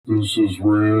This is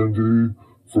Randy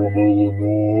from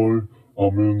Illinois.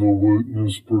 I'm in the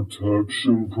witness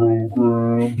protection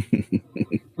program.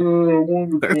 I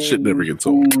wanted to That shit never gets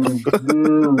old. very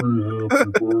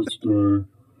happy birthday.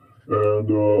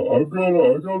 And I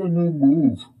got a new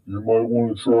move. You might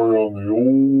want to try on the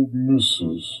old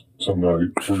missus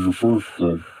tonight for your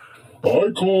birthday.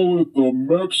 I call it the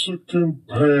Mexican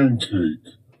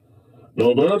pancake.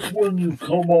 Now that's when you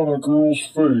come on a girl's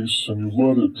face and you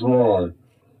let it dry.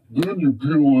 Then you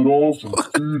peel it off and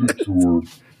feed it to her.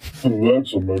 And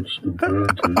that's a Mexican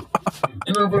pancake.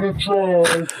 Give it a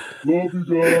try. Love you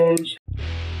guys.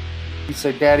 You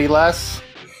say Daddy Les?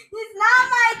 He's not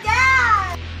my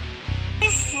dad!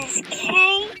 This is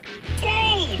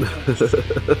KK.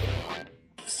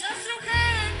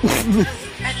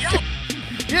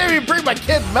 You didn't even bring my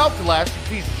kid milk last,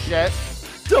 you piece of shit.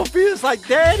 Sophia's like,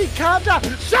 Daddy, calm down.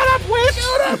 Shut up, Witch!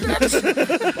 Shut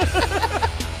up!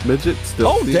 Midget still.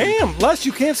 Oh, see? damn. Les,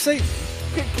 you can't say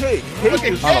cake. Look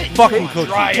at On a fucking cookie.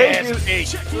 dry ass cake.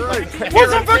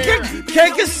 What's a fucking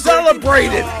cake is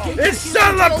celebrated. It's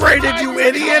celebrated, you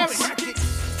idiots.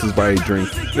 This is why I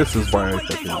drink. This is why I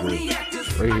fucking drink.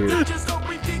 Right here.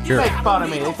 They make fun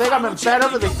of me. They think I'm upset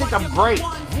over. They think I'm great.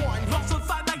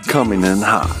 Coming in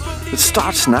hot. It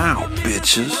starts now,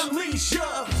 bitches.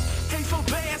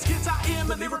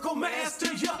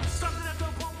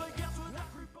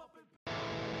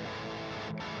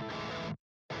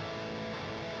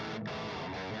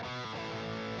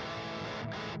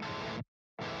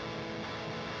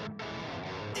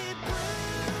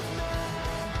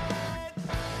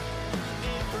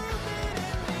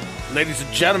 Ladies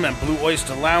and gentlemen, Blue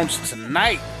Oyster Lounge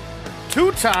tonight.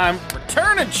 Two-time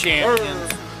returning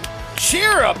champions.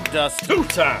 Cheer up, Dusty.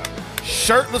 Two-time.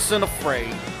 Shirtless and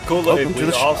afraid. Kool-Aid,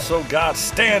 we also got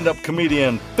stand-up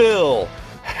comedian Phil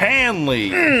Hanley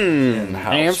in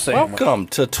ham house. sandwich. Welcome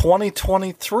to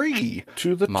 2023.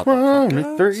 To the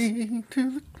Motherfuckers. 23.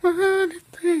 To the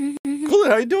 23.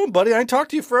 Kool-Aid, how you doing, buddy? I ain't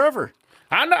talked to you forever.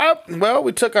 I know. Well,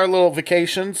 we took our little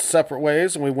vacations separate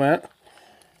ways, and we went.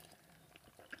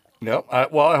 Yep.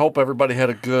 I hope everybody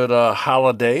had a good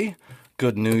holiday,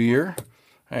 good New Year.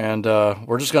 And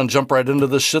we're just going to jump right into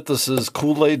this shit. This is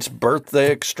Kool-Aid's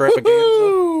birthday extravaganza.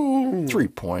 Woo-hoo!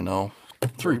 3.0.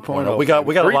 3.0. We got a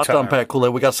lot to Three-time. unpack,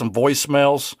 Kool-Aid. We got some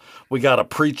voicemails. We got a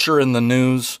preacher in the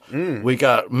news. We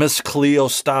got Miss Cleo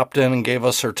stopped in and gave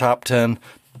us her top 10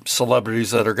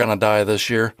 celebrities that are going to die this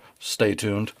year. Stay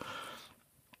tuned.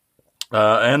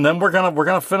 And then we're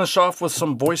gonna finish off with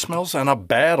some voicemails and a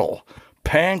battle.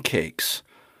 Pancakes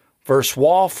versus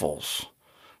waffles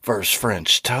versus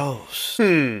French toast.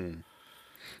 No,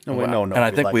 wait, no. And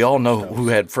I think we all know who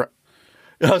had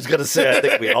I was going to say, I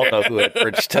think we all know who had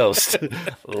French toast.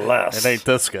 Less. It ain't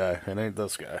this guy. It ain't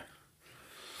this guy.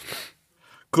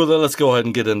 Kool-Aid, let's go ahead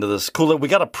and get into this. Kool-Aid, we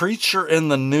got a preacher in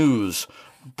the news.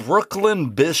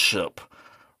 Brooklyn Bishop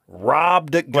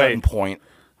robbed at gunpoint.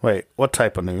 Wait, what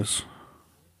type of news?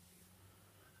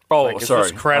 Oh, Like, is sorry.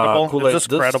 this credible? Kool-Aid, Is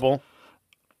this credible?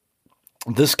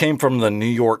 This came from the New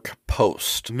York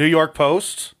Post. New York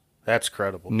Post? That's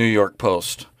credible. New York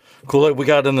Post. Kool-Aid, we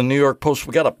got in the New York Post,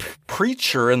 we got a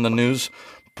preacher in the news.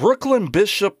 Brooklyn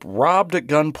Bishop robbed at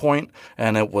gunpoint,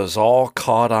 and it was all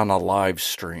caught on a live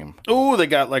stream. Ooh, they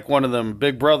got like one of them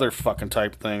Big Brother fucking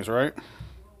type things, right?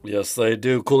 Yes, they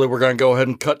do. Kool-Aid, we're going to go ahead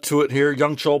and cut to it here.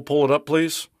 Young Chol, pull it up,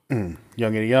 please.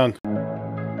 Youngity young.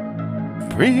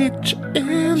 Preach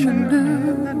in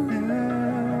the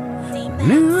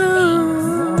news.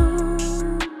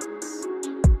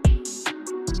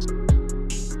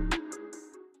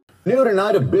 New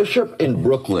tonight, a bishop in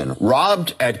Brooklyn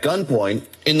robbed at gunpoint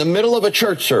in the middle of a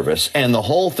church service, and the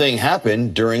whole thing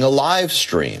happened during a live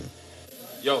stream.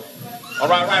 Yo, all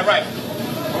right.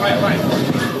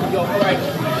 Yo, all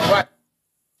right.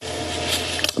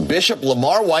 Bishop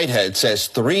Lamar Whitehead says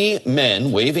 3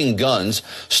 men waving guns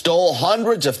stole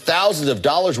hundreds of thousands of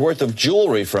dollars worth of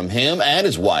jewelry from him and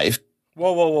his wife.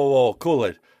 Whoa.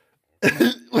 Kool-Aid.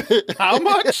 How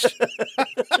much?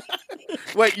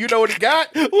 Wait, you know what he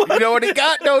got? You know what he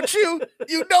got, don't you?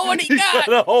 You know what he got.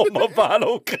 The whole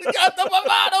Movado. He got the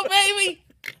Movado, baby.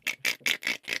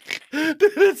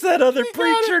 Dude, it's that other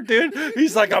preacher, dude.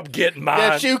 He's like, I'm getting mine.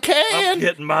 Yes, you can. I'm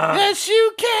getting mine. Yes,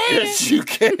 you can. Yes, you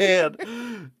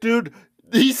can. Dude,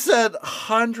 he said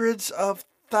hundreds of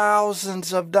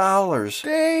thousands of dollars.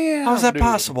 Damn. How's that dude.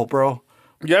 possible, bro?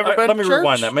 You ever been Let to me church?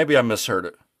 rewind that. Maybe I misheard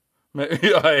it.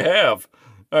 I have.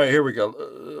 All right, here we go.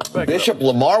 Back it Bishop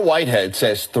Lamar Whitehead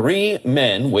says 3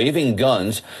 men waving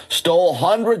guns stole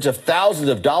hundreds of thousands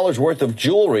of dollars worth of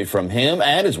jewelry from him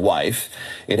and his wife.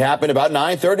 It happened about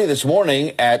 9:30 this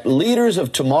morning at Leaders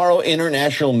of Tomorrow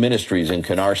International Ministries in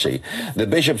Canarsie. The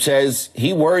bishop says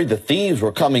he worried the thieves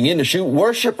were coming in to shoot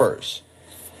worshipers.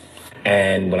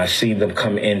 And when I see them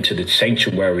come into the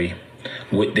sanctuary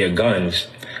with their guns,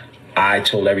 I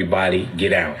told everybody,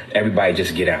 get out. Everybody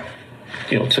just get out.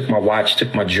 You know, took my watch,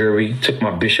 took my jewelry, took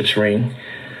my bishop's ring,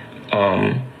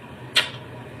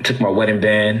 took my wedding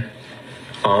band.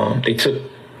 They took,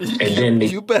 and then they...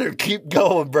 You better keep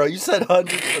going, bro. You said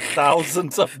hundreds of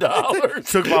thousands of dollars.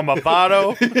 Took my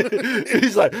Movado.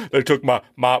 He's like, they took my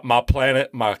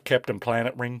planet, my Captain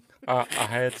Planet ring I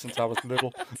had since I was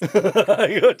little.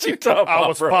 What you talking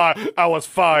about, bro? I was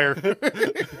fired. That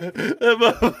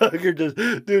motherfucker just,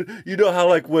 dude. You know how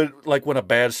like when a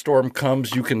bad storm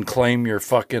comes, you can claim your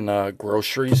fucking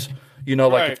groceries. You know,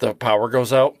 like if the power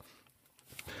goes out,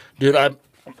 dude.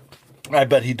 I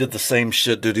bet he did the same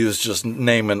shit, dude. He was just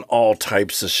naming all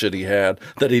types of shit he had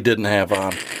that he didn't have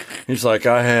on. He's like,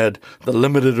 I had the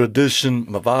limited edition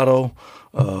Movado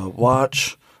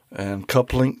watch and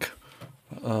cup-link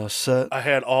set. I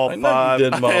had all I know five. you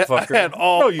didn't, motherfucker. I had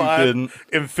all no, five you didn't.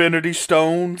 Infinity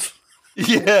Stones.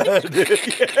 Yeah, dude.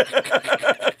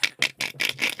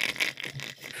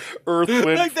 Earth,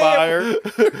 wind, fire.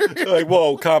 Like,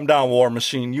 whoa, calm down, War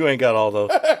Machine. You ain't got all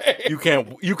those. You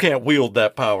can't wield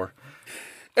that power.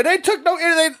 And they took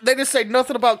they didn't say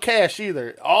nothing about cash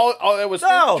either. All it was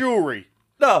jewelry.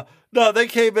 No, they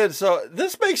came in. So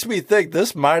this makes me think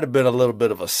this might have been a little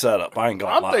bit of a setup. I ain't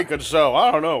gonna lie. I'm thinking so.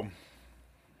 I don't know.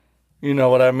 You know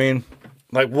what I mean?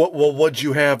 Like, what'd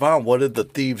you have on? What did the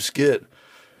thieves get?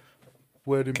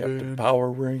 Wedding Captain band.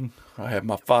 Power ring. I had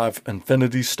my 5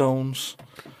 Infinity Stones.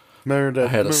 I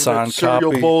had a signed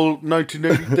cereal copy. bowl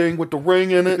 1980 thing with the ring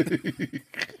in it.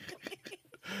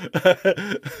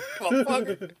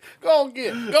 Go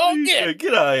get. Get out of here.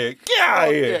 Get out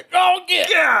of here. Go get.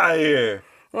 Get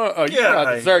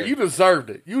out of here. You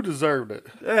deserved it. You deserved it.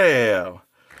 Yeah.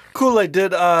 Kool-Aid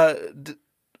did, well,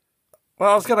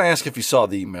 I was going to ask if you saw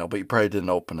the email, but you probably didn't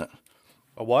open it.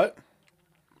 A what?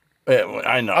 Yeah,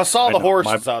 I know. I saw the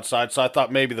horses outside, so I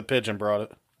thought maybe the pigeon brought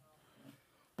it.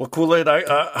 Well, Kool-Aid,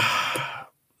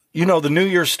 you know, the new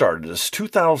year started. It's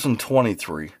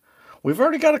 2023. We've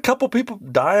already got a couple people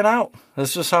dying out.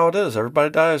 That's just how it is. Everybody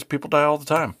dies. People die all the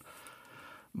time.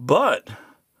 But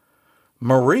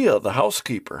Maria, the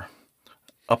housekeeper,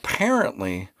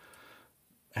 apparently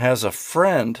has a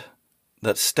friend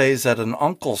that stays at an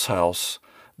uncle's house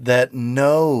that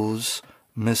knows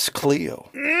Miss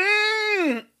Cleo.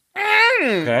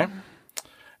 Okay?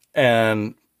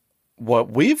 And what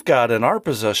we've got in our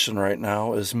possession right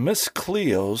now is Miss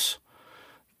Cleo's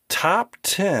top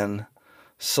 10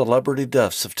 celebrity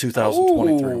deaths of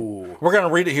 2023. Ooh. We're going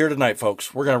to read it here tonight, folks.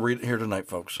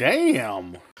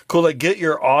 Damn. Kool-Aid, get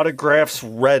your autographs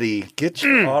ready. Get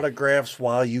your autographs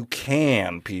while you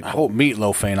can, people. I hope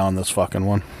Meatloaf ain't on this fucking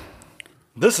one.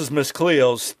 This is Miss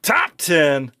Cleo's top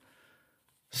 10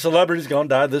 celebrities going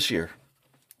to die this year.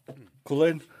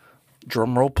 Kool-Aid,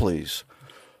 drum roll, please.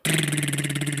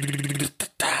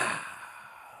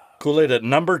 Kool-Aid, at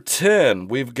number 10,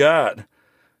 we've got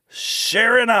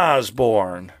Sharon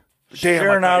Osbourne. Damn,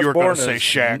 Sharon I thought you were going Osbourne to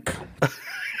say Shaq.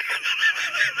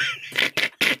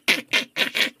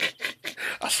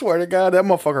 I swear to God, that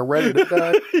motherfucker ready to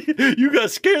die. You got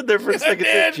scared there for a second,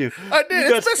 didn't you? I did.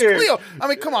 You It's got Miss scared. Cleo. I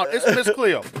mean, come on. It's Miss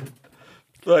Cleo.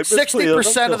 Like, Miss Cleo,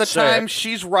 60% of the don't feel time, sad.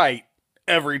 she's right.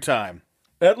 Every time.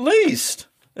 At least.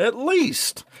 All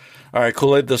right,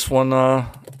 Kool-Aid, this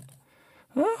one,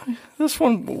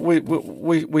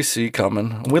 we see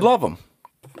coming. We love him.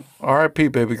 R.I.P.,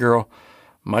 baby girl.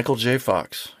 Michael J.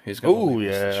 Fox. He's going to leave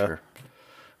us this year.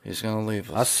 He's going to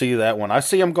leave us. I see that one. I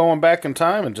see him going back in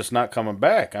time and just not coming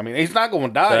back. I mean, he's not going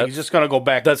to die. He's just going to go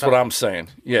back. That's what I'm saying.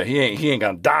 Yeah, he ain't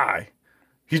going to die.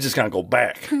 He's just going to go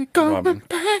back. Going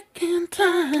back in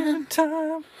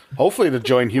time. Hopefully to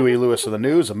join Huey Lewis of the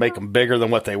News and make them bigger than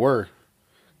what they were.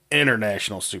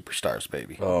 International superstars,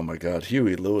 baby. Oh, my God.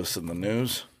 Huey Lewis in the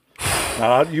News.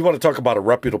 You want to talk about a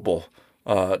reputable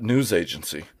news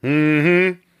agency.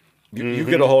 Mm-hmm. You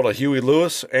get a hold of Huey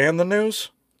Lewis and the News?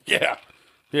 Yeah.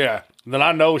 Yeah. Then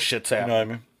I know shit's You know happening. what I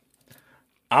mean?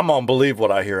 I'm going to believe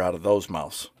what I hear out of those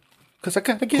mouths. Because I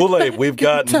got to get Kool-Aid, back we've in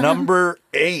got time. number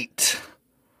 8.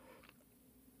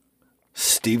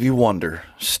 Stevie Wonder.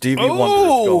 Stevie Wonder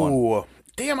is going. Oh,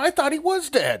 damn, I thought he was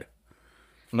dead.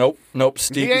 Nope.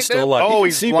 Stevie's ain't still dead? alive. Oh, he can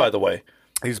he's see, blind. by the way.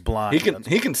 He's blind.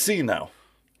 He can see now.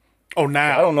 Oh,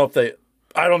 now. I don't know if they...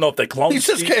 I don't know if they cloned He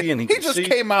just Stevie came, and he could just see.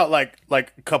 came out like a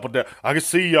couple days. I can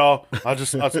see y'all.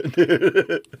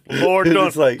 Lord done,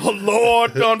 It's like-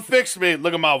 Lord done fixed me.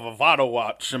 Look at my Vivado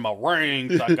watch and my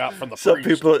rings I got from the Some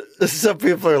priest. some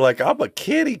people are like, I'm a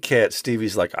kitty cat.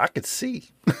 Stevie's like, I could see.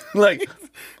 Like,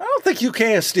 I don't think you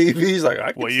can, Stevie. He's like,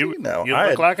 I can see now. You I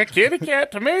look had- like a kitty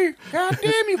cat to me. God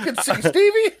damn, you can see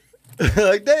Stevie.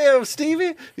 like, damn,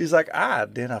 Stevie. He's like, I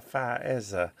identify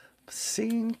as a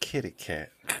seen kitty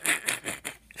cat.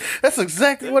 That's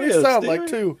exactly what he Yeah, sounds Stevie. like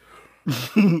too.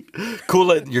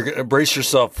 Cool it. You're gonna brace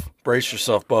yourself. Brace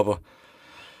yourself, Bubba.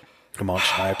 Come on,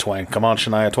 Shania Twain. Come on,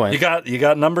 Shania Twain. You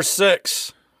got number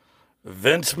 6.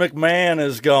 Vince McMahon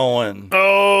is going.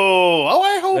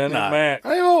 I hope Vince not. McMahon.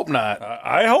 I hope not.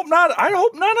 I hope not. I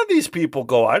hope none of these people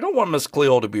go. I don't want Miss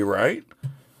Cleo to be right.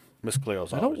 Miss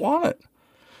Cleo's I don't want it.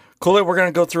 Cool. We're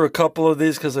going to go through a couple of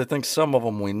these because I think some of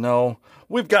them we know.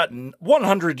 We've got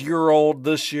 100-year-old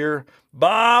this year,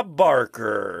 Bob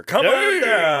Barker. Come on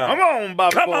down. Come on,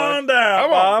 Bobby Come boy. on down, Come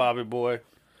Bob. on, Bobby boy.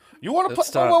 You want to It's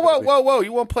play? time, Whoa. baby.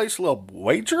 You want to place a little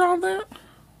wager on that?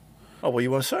 Oh, what do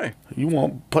you want to say? You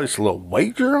want to place a little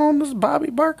wager on this Bobby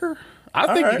Barker?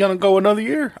 I think right. he's gonna go another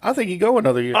year. I think he go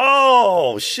another year.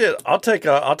 Oh shit! I'll take a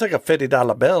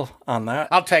 $50 bill on that.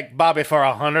 I'll take Bobby for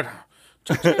 100.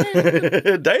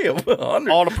 Damn, 100.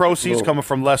 All the proceeds coming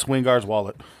from Les Wingard's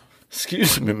wallet.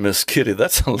 Excuse me, Miss Kitty.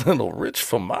 That's a little rich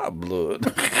for my blood.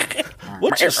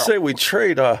 What you say we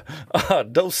trade our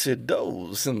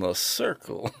do-si-dos in the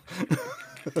circle?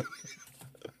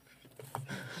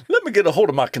 Let me get a hold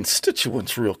of my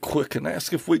constituents real quick and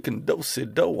ask if we can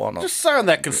do-si-do on a... Just sign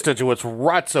that constituents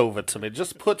rights over to me.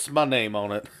 Just puts my name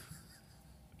on it.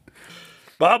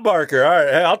 Bob Barker. All right,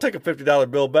 hey, I'll take a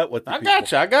 $50 bill bet with you. I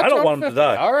got you. I got you. I don't on want him to 50.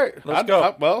 die. All right. Let's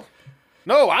go. Well,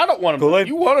 no, I don't want him to die. Kool-Aid?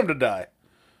 You want him to die.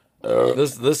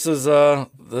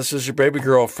 This is your baby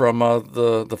girl from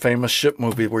the famous ship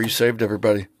movie where you saved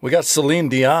everybody. We got Celine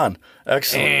Dion.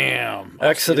 Excellent. Damn.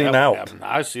 Exiting out.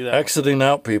 I see that. Exiting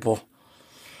out, people.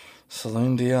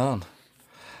 Celine Dion.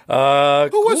 Who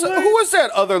was that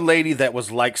other lady that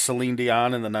was like Celine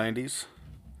Dion in the 90s?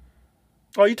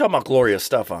 Oh, you talking about Gloria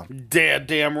Estefan?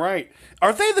 Damn right.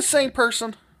 Are they the same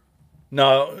person?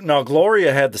 No,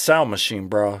 Gloria had the sound machine,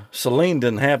 bro. Celine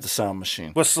didn't have the sound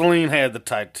machine. But Celine had the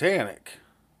Titanic.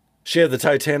 She had the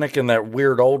Titanic and that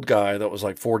weird old guy that was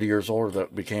like 40 years older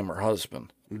that became her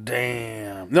husband.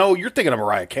 Damn. No, you're thinking of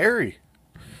Mariah Carey.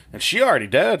 And she already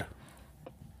dead.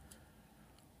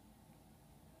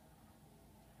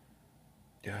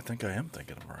 Yeah, I think I am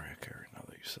thinking of Mariah Carey now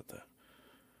that you said that.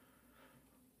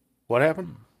 What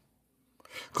happened?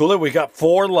 Cool, we got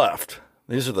 4 left.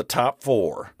 These are the top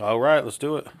 4. All right, let's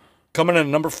do it. Coming in at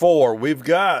number 4, we've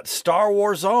got Star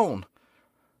Wars own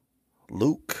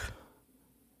Luke.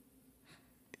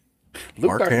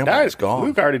 Mark already Hamill's died. gone.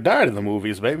 Luke already died in the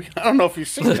movies, baby. I don't know if you've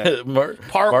seen that.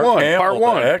 Part Mark one. Hamill, Part the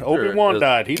one. actor, Obi-Wan is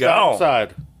died. He died gone.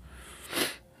 outside.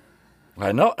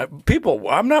 I know. People,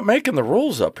 I'm not making the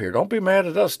rules up here. Don't be mad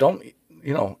at us. Don't,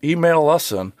 email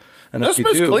us in. And This if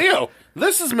is you Miss do, Cleo.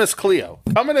 This is Miss Cleo.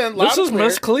 Coming in loud this and is clear.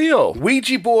 Miss Cleo.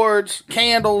 Ouija boards,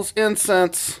 candles,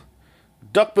 incense,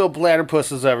 duckbill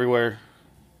platypuses everywhere.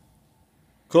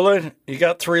 Kool-Aid, you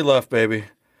got 3 left, baby.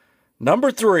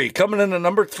 Number 3. Coming in at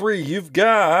number 3, you've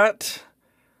got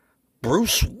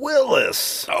Bruce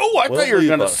Willis. Oh, I Will thought you were leave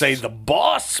going to us. say the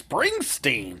boss,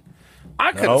 Springsteen.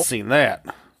 I couldn't No. have seen that.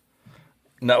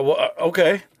 No,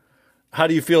 okay. How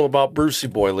do you feel about Brucey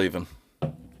Boy leaving?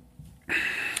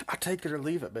 I take it or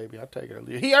leave it, baby. I take it or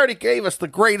leave it. He already gave us the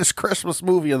greatest Christmas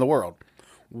movie in the world.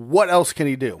 What else can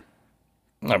he do?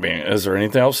 I mean, is there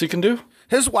anything else he can do?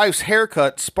 His wife's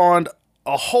haircut spawned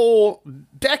a whole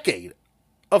decade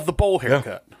of the bowl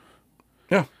haircut.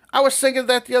 Yeah. I was thinking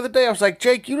that the other day. I was like,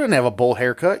 Jake, you didn't have a bowl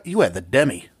haircut. You had the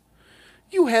demi.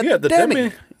 You had Yeah, the the demi.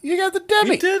 demi. You got the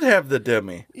demi. He did have the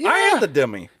demi. I Yeah. had the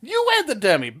demi. You had the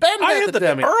demi. Ben I had the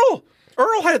demi.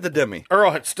 Earl had the demi.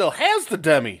 Earl still has the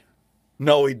demi.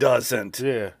 No, he doesn't.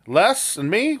 Yeah. Les and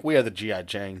me, we had the G.I.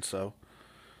 Jane, so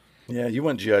Yeah, you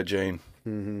went G.I. Jane.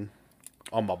 on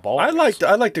my balls. I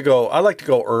like to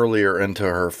go earlier into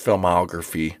her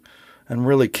filmography and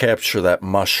really capture that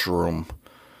mushroom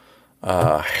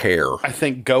hair. I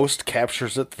think Ghost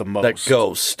captures it the most. That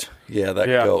ghost. Yeah, that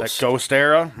ghost. That Ghost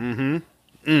era.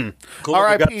 Mm-hmm. Cool, we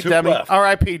got R.I.P. 2 Demi. left.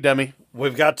 R.I.P. Demi.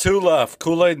 We've got 2 left.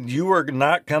 Kool-Aid, you are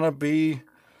not going to be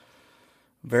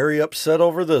very upset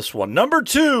over this one. Number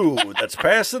 2, that's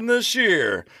passing this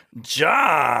year,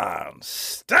 John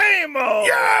Stamos.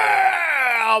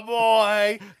 Yeah,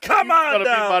 boy. Come He's on gonna be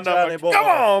my down, number- Johnny boy. Come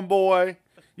on, boy.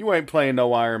 You ain't playing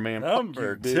no Iron Man. Fuck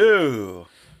Number you, bitch. 2.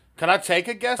 Can I take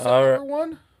a guess at All right. number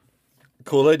 1?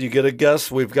 Kool-Aid, you get a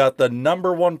guess? We've got the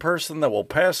number one person that will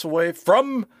pass away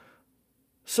from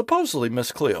supposedly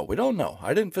Miss Cleo. We don't know.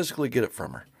 I didn't physically get it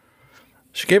from her.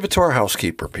 She gave it to our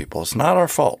housekeeper, people. It's not our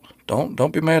fault.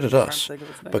 Don't be mad at us.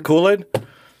 But Kool-Aid,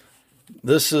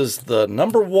 this is the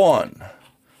number one,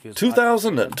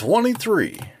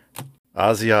 2023,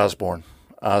 Ozzy Osbourne.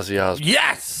 Ozzy Osbourne.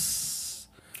 Yes!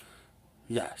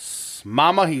 Yes.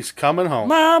 Mama, he's coming home.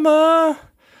 Mama,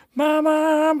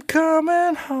 I'm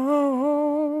coming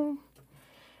home.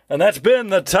 And that's been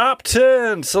the top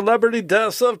 10 celebrity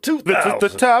deaths of 2023. This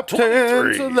is the top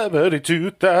 10 celebrity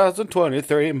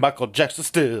 2023. Michael Jackson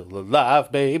still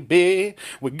alive, baby.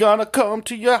 We're gonna come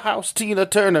to your house, Tina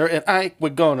Turner and Ike.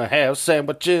 We're gonna have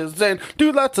sandwiches and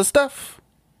do lots of stuff.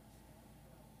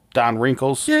 Don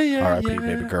Wrinkles. Yeah. R.I.P.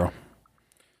 baby girl.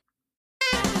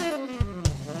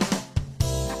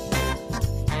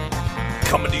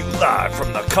 Coming to you live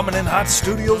from the Coming In Hot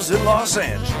Studios in Los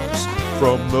Angeles.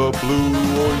 From the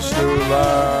Blue Oyster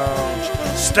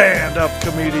Lounge, stand-up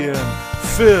comedian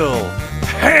Phil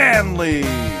Hanley.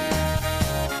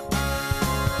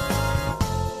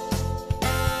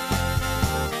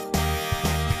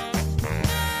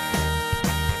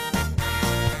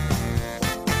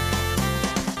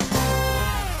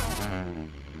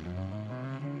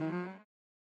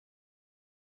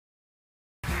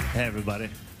 Hey everybody,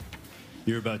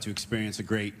 you're about to experience a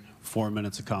great 4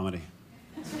 minutes of comedy.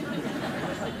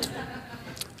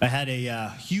 I had a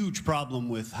huge problem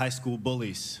with high school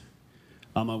bullies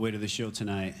on my way to the show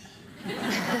tonight.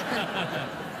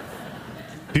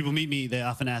 People meet me, they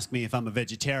often ask me if I'm a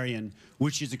vegetarian,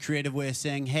 which is a creative way of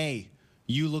saying, hey,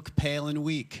 you look pale and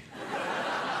weak.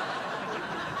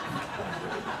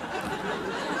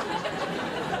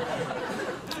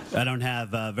 I don't have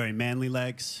very manly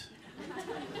legs.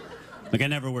 Like, I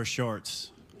never wear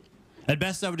shorts. At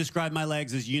best, I would describe my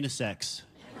legs as unisex.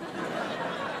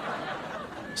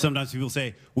 Sometimes people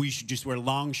say, well, you should just wear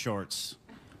long shorts.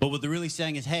 But what they're really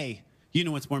saying is, hey, you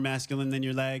know what's more masculine than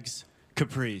your legs?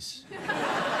 Capris.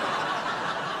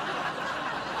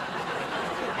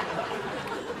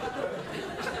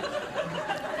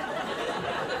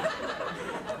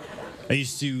 I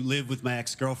used to live with my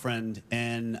ex-girlfriend,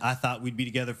 and I thought we'd be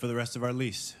together for the rest of our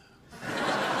lease.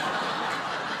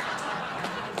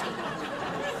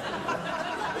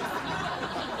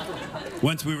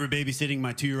 Once we were babysitting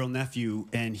my 2-year-old nephew,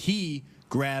 and he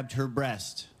grabbed her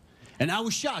breast. And I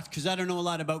was shocked, because I don't know a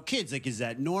lot about kids. Like, is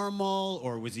that normal,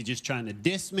 or was he just trying to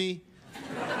diss me?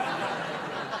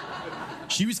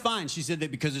 She was fine. She said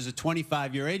that because there's a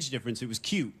 25-year age difference, it was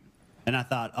cute. And I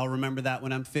thought, I'll remember that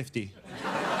when I'm 50.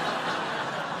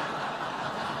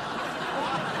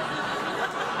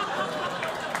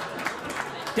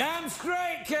 Damn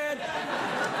straight, kid!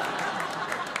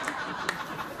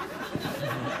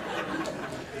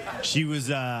 She was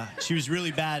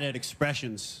really bad at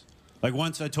expressions. Like,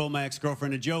 once I told my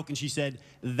ex-girlfriend a joke, and she said,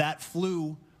 that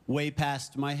flew way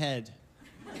past my head.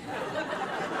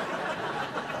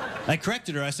 I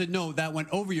corrected her. I said, no, that went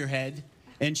over your head,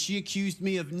 and she accused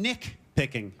me of nick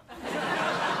picking.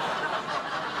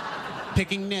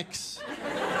 Picking nicks.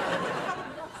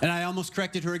 And I almost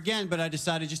corrected her again, but I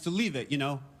decided just to leave it, you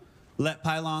know? Let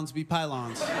pylons be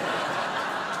pylons.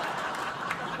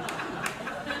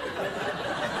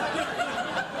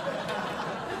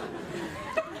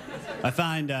 I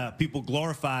find people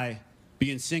glorify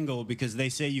being single because they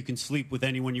say you can sleep with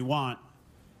anyone you want,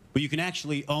 but you can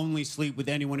actually only sleep with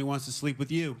anyone who wants to sleep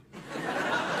with you.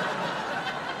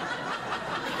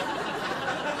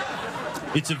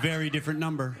 It's a very different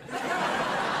number.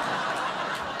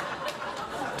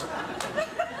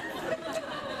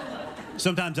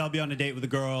 Sometimes I'll be on a date with a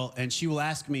girl, and she will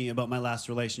ask me about my last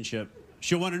relationship.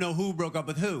 She'll want to know who broke up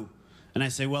with who. And I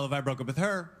say, well, if I broke up with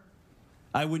her,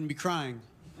 I wouldn't be crying.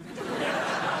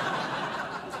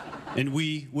 And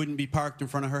we wouldn't be parked in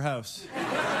front of her house.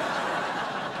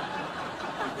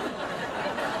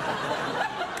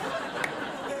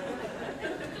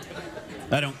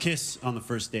 I don't kiss on the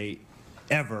first date,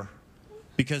 ever,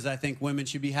 because I think women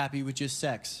should be happy with just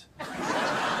sex.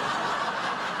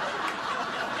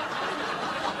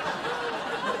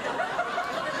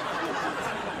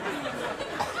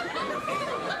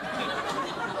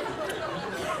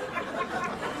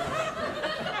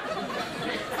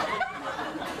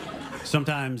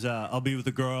 Sometimes I'll be with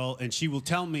a girl and she will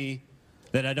tell me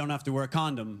that I don't have to wear a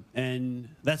condom, and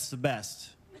that's the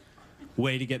best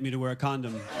way to get me to wear a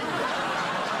condom.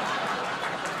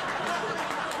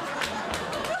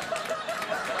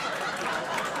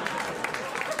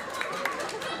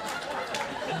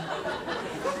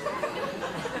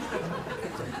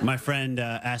 My friend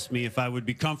asked me if I would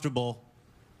be comfortable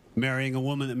marrying a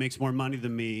woman that makes more money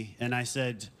than me, and I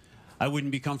said I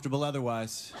wouldn't be comfortable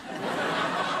otherwise.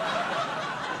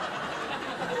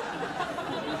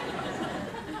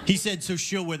 He said, so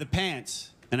she'll wear the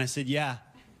pants. And I said, yeah,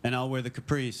 and I'll wear the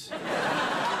capris.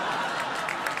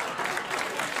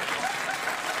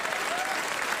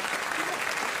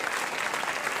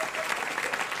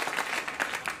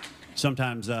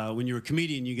 Sometimes when you're a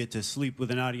comedian, you get to sleep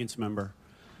with an audience member.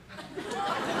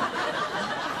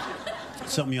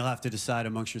 Something you'll have to decide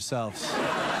amongst yourselves.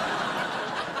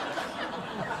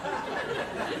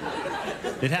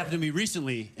 It happened to me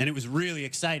recently, and it was really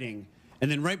exciting. And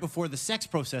then right before the sex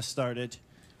process started,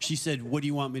 she said, what do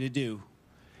you want me to do?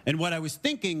 And what I was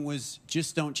thinking was,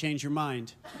 just don't change your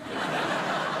mind.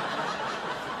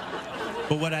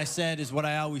 But what I said is what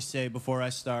I always say before I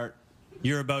start.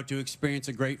 You're about to experience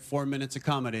a great 4 minutes of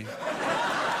comedy.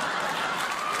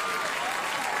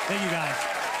 Thank you, guys.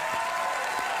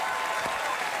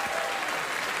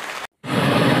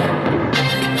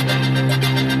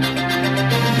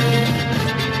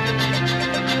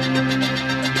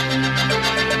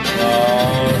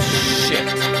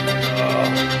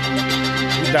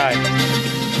 Died.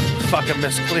 Fucking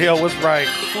Miss Cleo was right.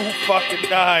 Who fucking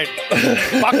died?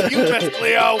 Fuck you, Miss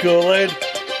Cleo. Kool-Aid.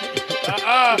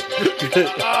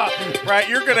 Right,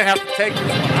 you're gonna have to take this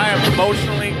one.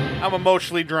 I'm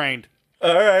emotionally drained.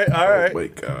 All right. Oh my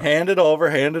God. Hand it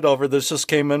over. This just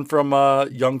came in from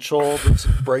Young Chol. It's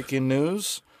breaking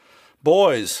news.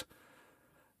 Boys,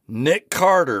 Nick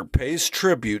Carter pays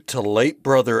tribute to late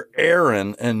brother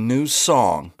Aaron in new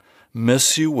song,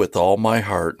 Miss You With All My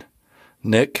Heart.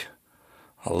 Nick,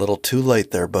 a little too late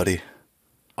there, buddy.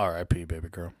 R.I.P., baby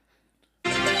girl.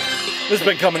 This has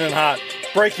been coming in hot.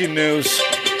 Breaking news.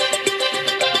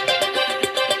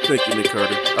 Thank you, Nick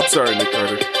Carter. I'm sorry, Nick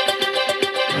Carter.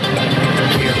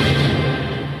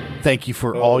 Thank you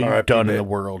for all you've R.I.P., done in babe. the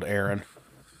world, Aaron.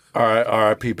 All right,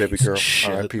 R.I.P. baby girl.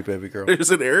 Shit. R.I.P. baby girl. There's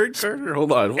an Eric Carter?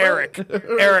 Hold on. What?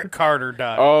 Eric Carter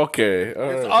died. Okay. all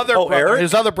His right. other brother, Eric?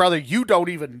 his other brother, you don't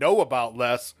even know about,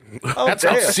 Les. That's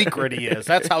how damn. secret he is.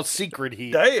 That's how secret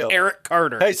he is. Damn. Eric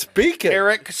Carter. Hey, speaking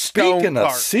Eric Stone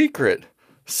of Carter.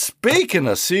 Speaking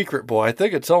of secret, boy, I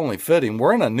think it's only fitting.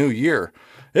 We're in a new year.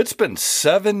 It's been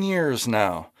 7 years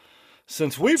now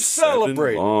since we've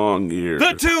celebrated Long years.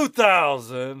 the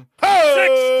 2016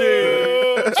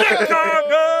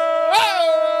 Chicago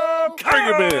Bring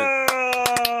him in.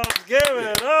 Cubs. Give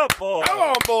it up, boy. Come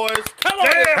on, boys. Come on.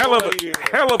 Damn, Hell what of a year. a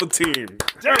team.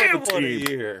 Hell Damn, of a what a team.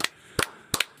 year.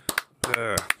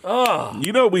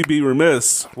 You know we'd be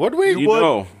remiss. Would we? You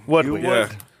know. Would You we? Yeah.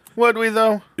 Would we,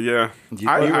 though? Yeah. You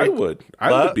I would. would. I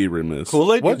But- would be remiss.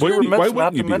 Kool-Aid, Why did you wouldn't- why remiss not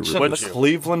wouldn't to you be mention the remiss?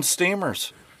 Cleveland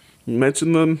Steamers?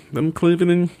 Mention them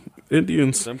Cleveland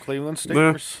Indians. Them Cleveland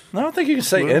Steamers. I don't think you can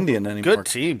say Indian anymore. Good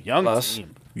team. Young Us.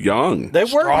 team. Young. They were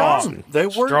Strong. young. They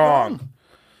were Strong. young.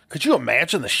 Could you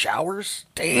imagine the showers?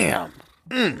 Damn.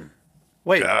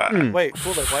 Wait, wait,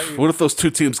 Kool-Aid, why are you... What if those two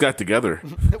teams got together?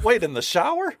 Wait, in the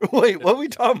shower? Wait, what are we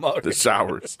talking about? The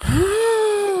showers.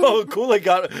 Oh, Kool-Aid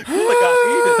got heated.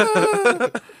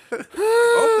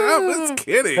 Oh, no, Miss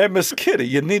Kitty. Hey, Miss Kitty,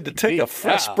 you need to take a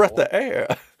fresh breath of air.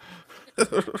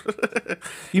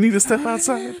 You need to step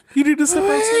outside. You need to step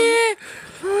outside.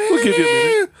 We'll give you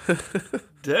a minute.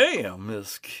 Damn,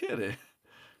 Miss Kitty.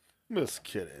 Miss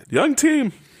Kitty. Young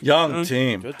team. Young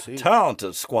team. Good team.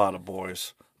 Talented squad of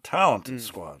boys. Talented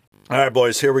squad. All right,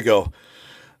 boys, here we go.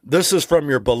 This is from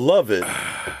your beloved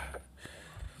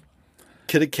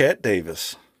Kitty Cat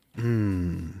Davis. This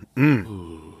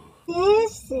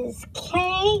is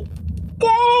Kate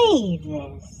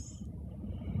Davis.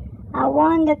 I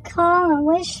wanted to call and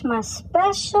wish my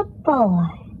special boy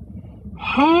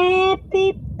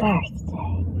happy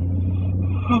birthday.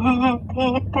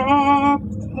 Happy birthday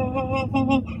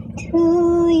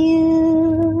to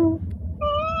you.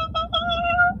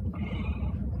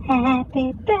 Happy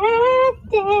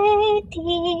birthday,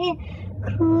 dear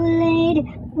Kool-Aid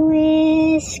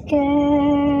Whiskers.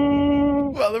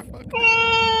 Motherfucker.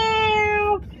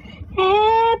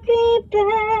 Happy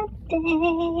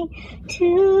birthday to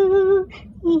you.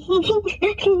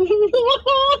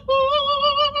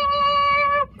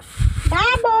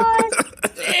 Bye, boys.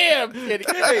 Damn, Kitty.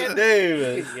 Hey,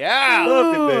 Davis. Yeah.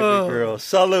 Love you, baby girl.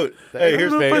 Salute. Hey,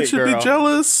 here's I don't know if I baby should girl. be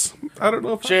jealous. I don't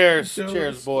know if Cheers. I should be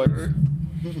Cheers, jealous. boys.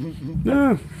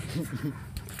 Yeah.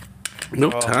 No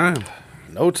time.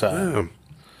 No time. Damn.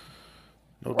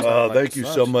 No time like Thank the you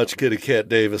so sunshine. much, Kitty Cat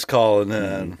Davis, calling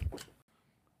in.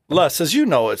 Les, as you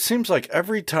know, it seems like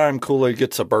every time Kool-Aid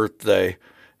gets a birthday,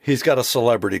 he's got a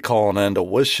celebrity calling in to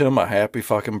wish him a happy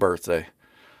fucking birthday.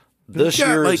 This Yeah,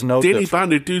 year like is no Danny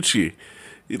different. Bonaducci.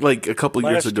 like a couple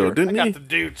years Last ago, year. didn't I he? got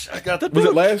the Dooch. I got the Was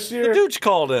it last year? The Dooch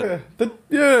called in.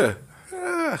 Yeah.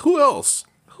 Who else?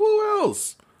 Who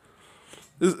else?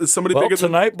 Is somebody Well, bigger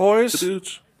tonight, boys, than the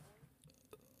Dooch?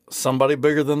 somebody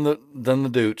bigger than the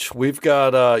Dooch. We've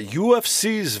got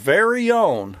UFC's very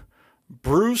own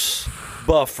Bruce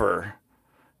Buffer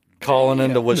calling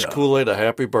in to wish Kool-Aid a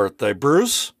happy birthday.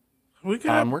 Bruce, We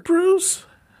got onward. Bruce.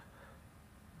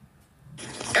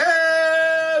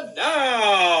 And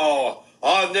now,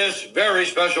 on this very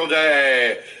special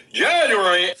day,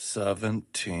 January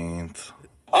 17th.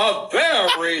 a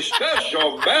very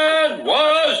special man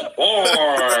was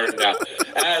born.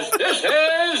 As this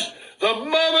is the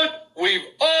moment we've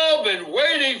all been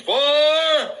waiting for.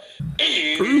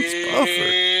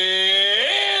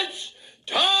 It's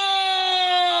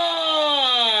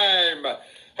time!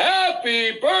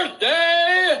 Happy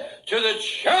birthday to the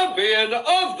champion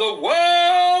of the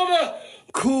world,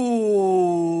 Kool-Aid.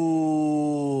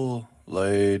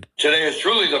 Today is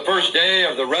truly the first day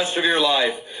of the rest of your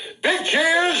life. Big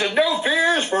cheers and no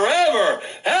fears forever.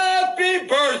 Happy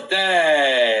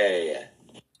birthday!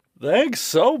 Thanks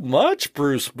so much,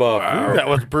 Bruce Buffer. That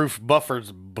was Bruce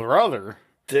Buffer's brother.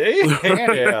 Damn.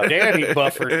 Danny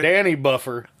Buffer. Danny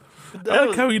Buffer. I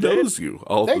like how he knows you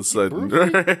all of a sudden.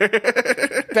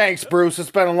 Thanks, Bruce. It's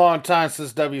been a long time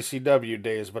since WCW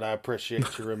days, but I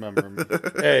appreciate you remembering me.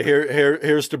 Hey,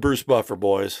 here's to Bruce Buffer,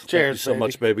 boys. Thank you Cheers, so baby.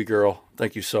 much, baby girl.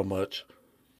 Thank you so much.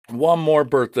 One more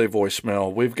birthday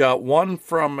voicemail. We've got one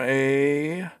from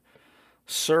a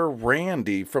Sir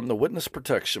Randy from the Witness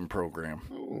Protection Program.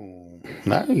 Ooh,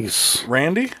 nice.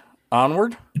 Randy,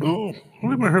 onward. Oh, we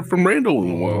haven't heard from Randall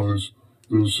in a while. Guys,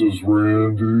 this is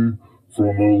Randy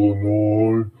from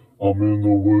Illinois. I'm in the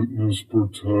Witness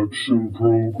Protection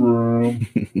Program.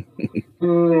 I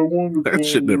wanted to That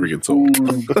shit never gets call old. you a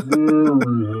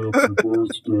very happy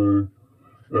birthday.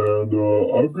 And I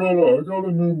got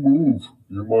a new move.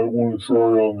 You might want to try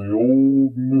on the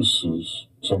old missus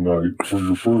tonight for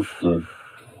your birthday.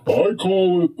 I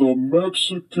call it the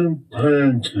Mexican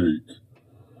pancake.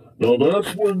 Now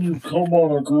that's when you come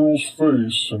on a girl's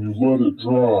face and you let it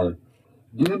dry.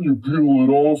 Then you peel it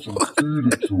off and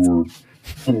feed it to her.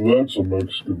 That's a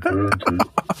Mexican pancake.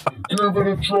 Give it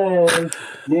a try.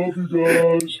 Love you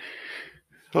guys.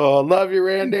 Oh, love you,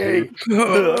 Randy.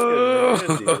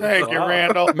 Thank you,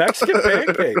 Randall. Mexican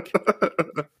pancake.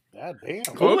 God damn.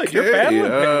 Cool, you're battling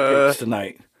pancakes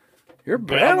tonight. You're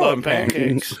battling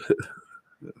pancakes.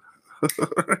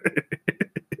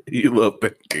 You love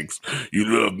pancakes. You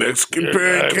love Mexican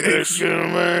pancakes.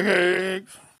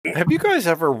 Have you guys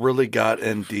ever really got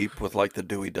in deep with like the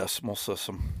Dewey Decimal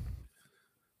System?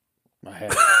 I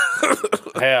have.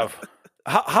 I have.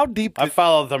 How deep? I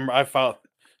followed them. How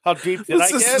deep did I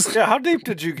get? Yeah, how deep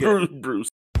did you get? Bruce.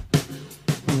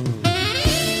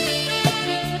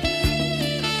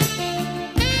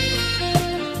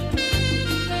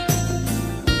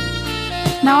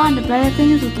 Now on to better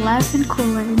things with Les and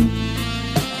Kool-Aid.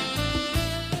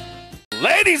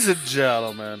 Ladies and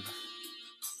gentlemen,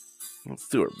 Let's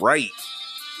do it right.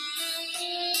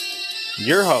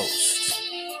 your host,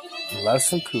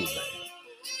 Les and Kool-Aid,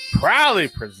 proudly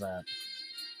present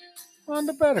On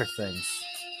to Better Things.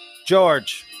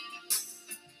 George,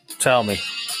 tell me.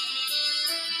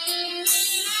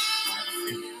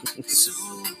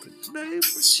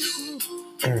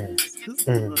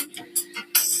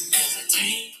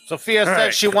 Sophia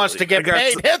said she wants to get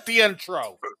paid. Hit the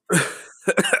intro.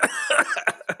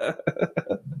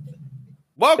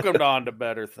 Welcome to On to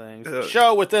Better Things. The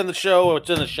show within the show,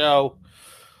 within the show.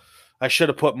 I should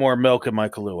have put more milk in my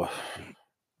Kahlua.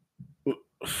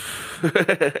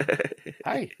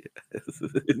 Hi.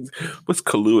 What's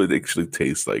Kahlua actually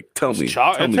taste like? Tell me.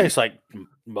 It tastes like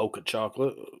mocha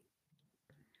chocolate.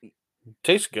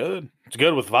 Tastes good. It's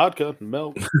good with vodka and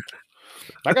milk.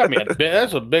 I got me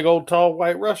that's a big old tall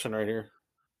white Russian right here.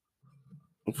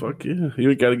 Oh, fuck yeah. You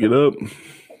ain't got to get up.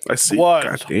 I see.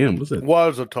 God damn. What's that?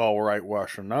 Was a tall white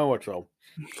Russian. Now it's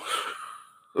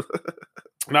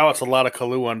a lot of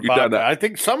Kahlua and vodka. I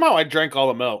think somehow I drank all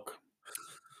the milk.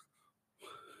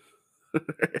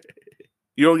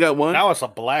 You only got one? Now it's a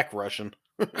black Russian.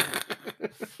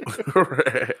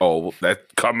 Oh, that's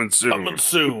coming soon. Coming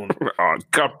soon. I'm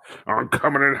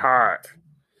coming in hot.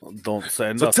 Don't say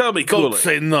So nothing. tell me, Don't Kool-Aid.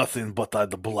 say nothing but I'm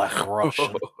the black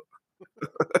Russian.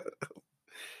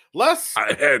 Less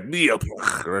I had me a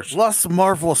black Russian. less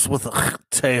marvelous with a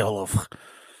tale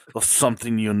of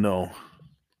something you know.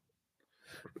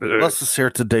 Les is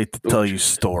here today to tell you a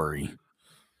story.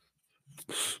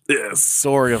 Yes.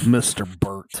 Story of Mr.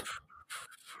 Burt.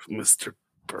 Mr.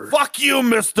 Burt. Fuck you,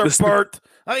 Mr. Burt.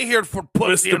 I ain't here for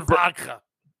pussy Mr. and vodka.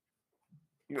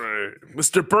 Right.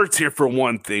 Mr. Burt's here for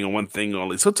one thing and one thing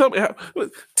only. So tell me, how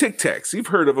Tic Tacs, you've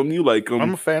heard of them, you like them.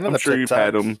 I'm a fan of the sure Tic you've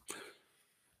had Tacs. them.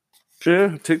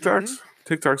 Yeah, Tic Tacs.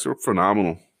 Tic Tacs are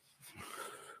phenomenal.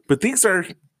 But these are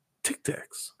Tic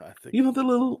Tacs. You know the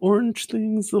little orange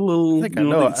things, the little. I think I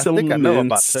know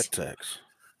about Tic Tacs.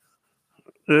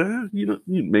 Yeah, you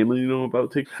mainly know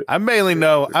about Tic Tacs. I mainly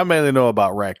know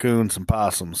about raccoons and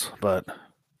possums, but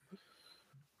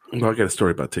I got a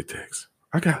story about Tic Tacs.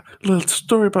 I got a little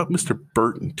story about Mr.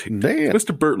 Burt and Tic Tacs.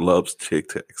 Mr. Burt loves Tic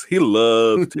Tacs. He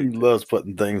loves he loves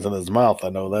putting things in his mouth. I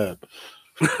know that.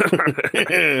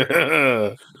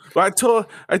 Well,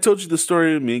 I told you the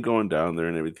story of me going down there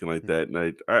and everything like that, and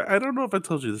I don't know if I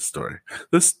told you this story.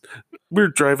 We're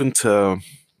driving to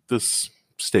this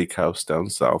steakhouse down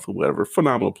south or whatever.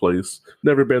 Phenomenal place.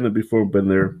 Never been there before. Been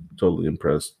there. Totally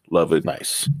impressed. Love it.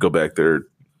 Nice. Go back there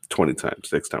 20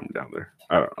 times next time I'm down there.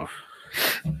 I don't know.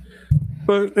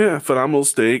 But yeah, phenomenal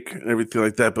steak and everything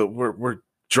like that. But we're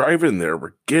driving there.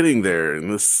 We're getting there,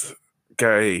 and this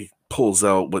guy pulls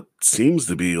out what seems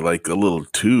to be like a little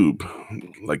tube,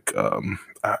 like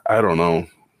I don't know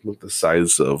what the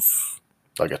size of,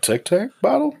 like a Tic Tac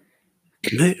bottle,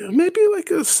 maybe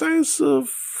like a size of,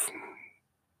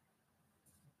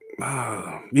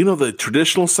 the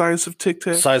traditional size of Tic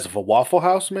Tac, size of a Waffle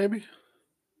House, maybe,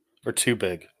 or too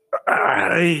big.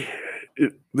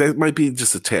 That might be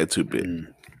just a tad too big.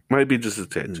 Might be just a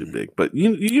tad too big, but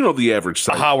you know the average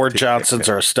size. Howard Johnsons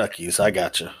are Stuckies. I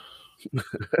got you.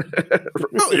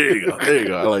 There you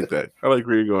go. I like that. I like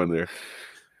where you're going there.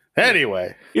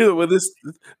 Anyway, either way,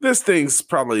 this thing's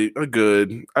probably a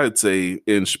good, I'd say,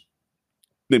 inch,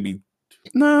 maybe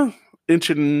inch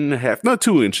and a half, not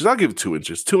 2 inches. I'll give it 2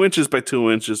 inches. 2 inches by 2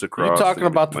 inches across. You talking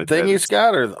about the thing he's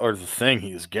got, or the thing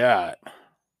he's got?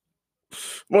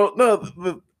 Well,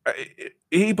 no,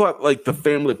 he bought like the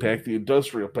family pack, the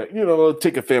industrial pack. It'll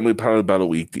take a family probably about a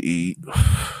week to eat.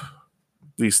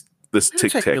 This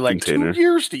Tic Tac like container. 2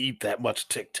 years to eat that much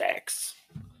Tic Tacs.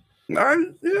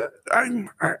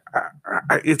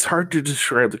 It's hard to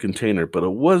describe the container, but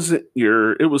it wasn't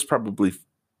it was probably.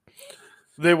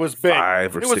 It was big.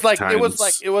 5 or it 6 was like times.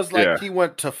 it was like he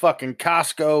went to fucking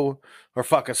Costco or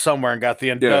fucking somewhere and got the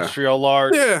industrial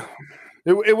large. Yeah.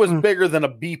 It was bigger than a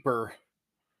beeper.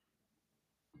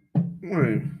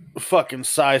 Right. Fucking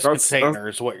size container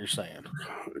is what you're saying.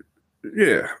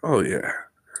 Yeah. Oh yeah.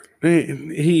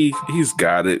 He's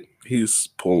got it. He's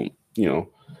pulling.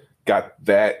 Got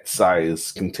that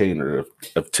size container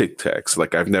of Tic Tacs.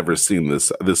 Like I've never seen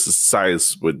this. This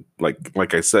size would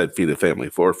like I said, feed a family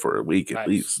for a week at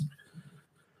least.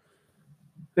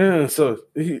 Yeah, so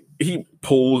he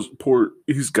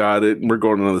he's got it, and we're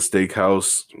going to the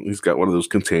steakhouse. He's got one of those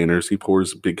containers. He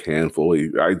pours a big handful.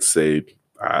 I'd say,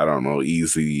 I don't know,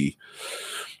 easy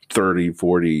 30,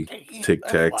 40 Tic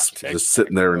Tacs just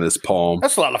sitting there in his palm.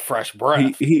 That's a lot of fresh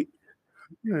breath.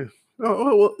 Yeah.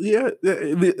 Oh well, yeah.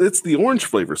 It's the orange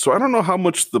flavor, so I don't know how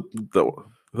much the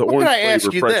orange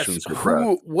flavor freshens your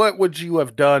breath. What would you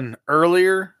have done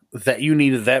earlier that you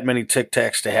needed that many Tic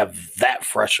Tacs to have that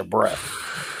fresh a breath?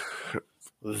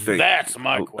 That's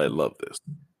my question. I love this.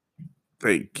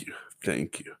 Thank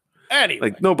you. Anyway,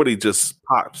 like nobody just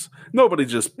pops. Nobody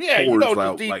just pours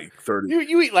out like 30.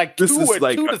 You eat like 2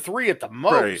 to 3 at the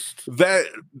most. Right.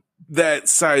 That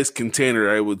size container,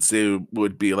 I would say,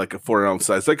 would be like a 4-ounce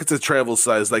size. Like it's a travel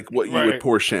size, like what you would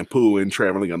pour shampoo in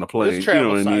traveling on a plane. This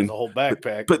travel what size, I mean? a whole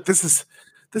backpack. But these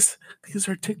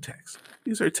are Tic Tacs.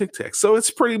 These are Tic Tacs. So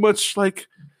it's pretty much like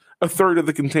a third of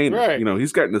the container. Right.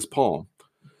 He's got in his palm.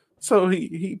 So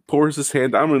he pours his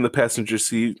hand. I'm in the passenger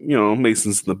seat.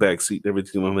 Mason's in the back seat,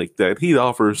 everything like that. He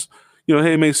offers,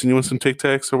 hey Mason, you want some Tic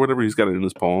Tacs or whatever? He's got it in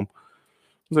his palm. I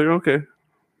was like, okay.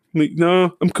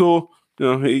 No, I'm cool.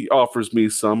 He offers me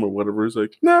some or whatever. He's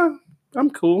like, nah,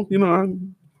 I'm cool.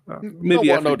 I'm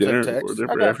maybe after dinner or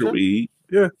whatever, after we eat.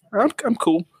 Yeah, I'm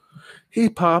cool. He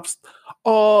pops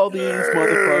all these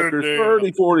motherfuckers,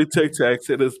 30, 40 Tic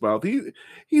Tacs in his mouth.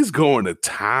 He's going to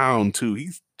town too.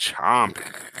 He's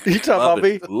chomping. You talking about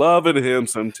me? Loving him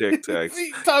some Tic Tacs.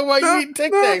 You talking about you eating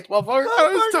Tic Tacs, motherfucker?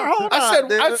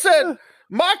 I said,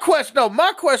 my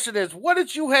question is, what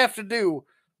did you have to do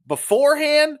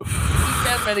beforehand?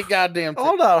 That many goddamn Tic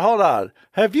Tacs. Hold on.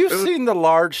 Have you seen the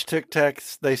large Tic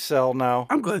Tacs they sell now?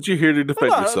 I'm glad you're here to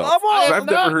defend yourself. I've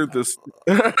never heard this.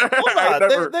 Hold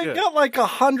on. They got like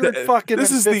 100 fucking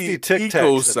this is the Tic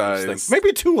eco Tacs. size.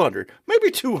 Maybe 200. Maybe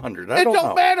 200. I don't know. It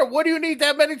don't matter. What do you need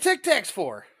that many Tic Tacs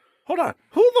for? Hold on.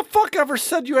 Who the fuck ever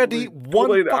said you had to eat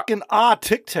one fucking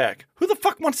Tic Tac? Who the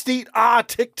fuck wants to eat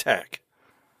Tic Tac?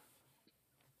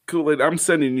 Kool-Aid, I'm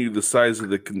sending you the size of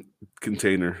the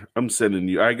container. I'm sending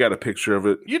you. I got a picture of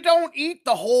it. You don't eat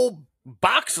the whole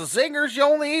box of Zingers. You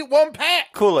only eat one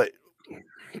pack. Kool-Aid.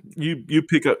 You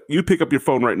pick up your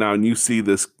phone right now and you see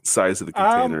this size of the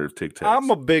container of Tic Tacs. I'm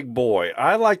a big boy.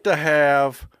 I like to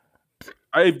have.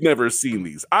 I've never seen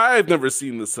these. I've never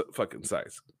seen this fucking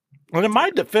size. And in my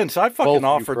defense, I fucking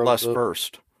offered less up.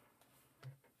 first.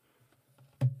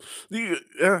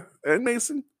 And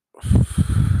Mason.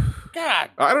 God,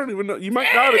 I don't even know. You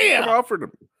might not have even offered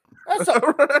them. That's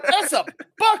a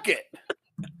bucket.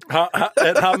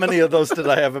 And how many of those did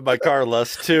I have in my car,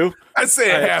 Les? 2? I'd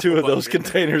say I had half 2 a of those bucket.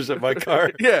 containers in my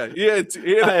car. Yeah. I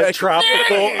had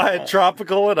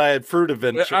tropical, and I had fruit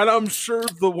adventure. And I'm sure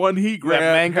the one he grabbed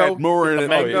mango? had more in it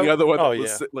than the other one that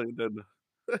was sitting there.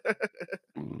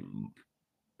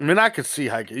 I mean, I could see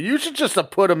how you should just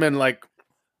have put them in like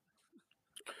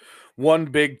one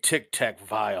big Tic Tac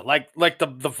vial, like the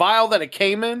vial that it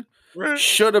came in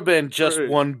should have been just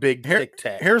one big Tic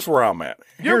Tac. Here's where I'm at.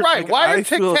 You're right. Why are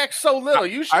Tic Tacs so little?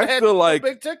 You should have had a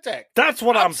big Tic Tac. That's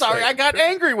what I'm sorry. saying. I got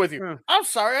angry with you. I'm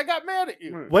sorry. I got mad at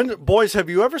you. Boys, have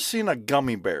you ever seen a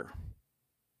gummy bear?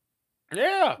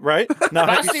 Yeah. Right? Now,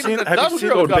 have you seen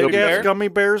the big ass gummy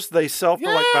bears they sell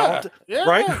for like Valentine? Yeah.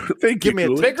 Right? Give me a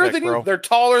Tic bigger Tac, than bro. you. They're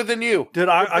taller than you. Dude,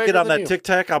 I get on that Tic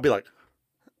Tac, I'll be like,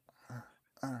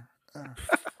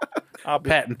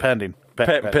 patent pending.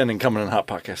 Patent pending coming in Hot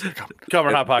Podcast.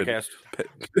 Coming in Hot Podcast.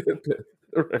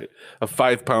 Right. A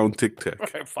 5-pound Tic Tac.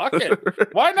 Okay, fuck it.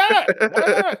 Why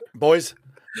not? Boys,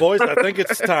 I think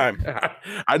it's time.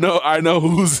 I know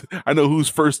who's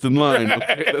first in line.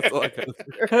 Okay, that's all I got.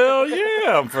 Hell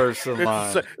yeah, I'm first in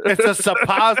line. It's a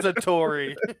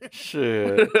suppository.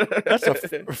 Shit, that's a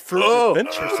fruit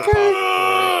adventure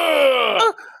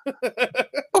suppository.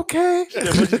 Okay. Yeah,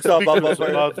 what you talking about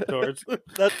suppositories?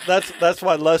 That's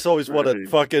why Les always wanted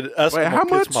fucking Eskimo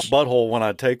kiss my butthole when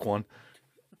I take one.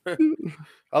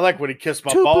 I like when he kissed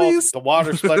my 2, balls. please. The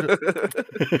water splashes.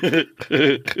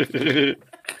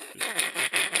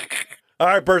 All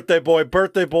right, birthday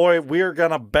boy, we are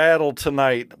gonna battle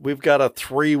tonight. We've got a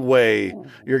 3-way.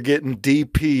 You're getting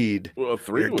DP'd. Well,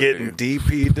 You're getting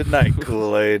DP'd tonight,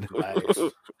 Kool-Aid. Nice.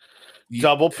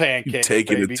 Double pancakes.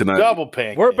 taking it baby. tonight. Double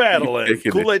pancakes. We're battling. Taking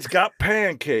it. Kool-Aid's got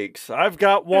pancakes. I've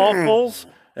got waffles,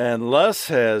 and Les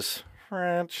has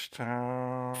French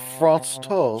toast. French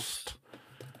toast.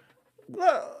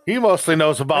 He mostly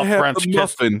knows about I have French the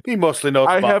muffin. kissing. He mostly knows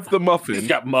I about have the muffin. He's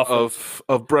got muffins.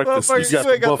 of breakfast. Motherfucker,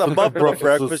 you ain't got the muffin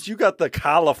breakfast. You got the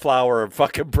cauliflower and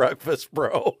fucking breakfast,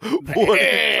 bro. What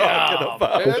are you talking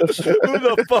about? bitch. Who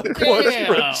the fuck wants Damn.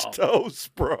 French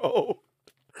toast, bro?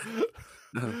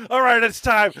 All right, it's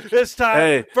time. It's time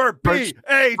Hey, for French-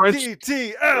 BATTLES.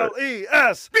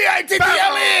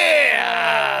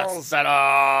 BATTLES.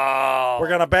 We're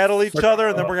going to battle each other,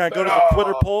 and then we're going to go to the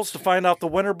Twitter polls to find out the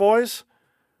winner, boys.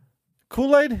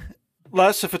 Kool-Aid,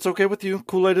 Les, if it's okay with you,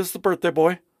 Kool-Aid is the birthday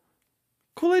boy.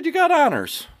 Kool-Aid, you got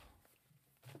honors.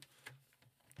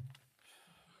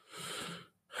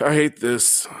 I hate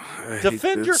this.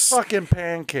 Defend your fucking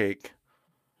pancake.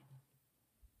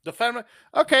 Defend me.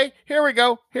 Okay, here we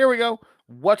go.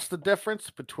 What's the difference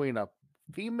between a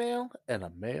female and a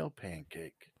male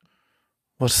pancake?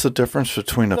 What's the difference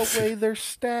between The way they're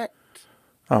stacked.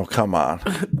 Oh, come on.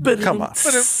 Come on.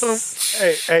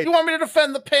 Hey, you want me to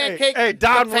defend the pancake? Hey,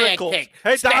 Don The Rickles. pancake.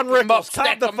 Hey, Stack Don them up, Rickles, calm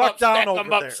stack the them fuck up, down stack over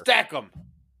them up, there. Stack them.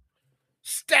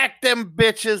 Stack them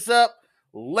bitches up.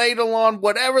 Ladle on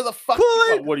whatever the fuck.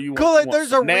 Kool-Aid, What do you want? Kool-Aid, You want there's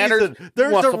a some nanners? reason. You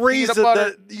There's want a some peanut reason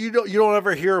butter? that you don't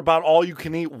ever hear about all you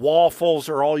can eat waffles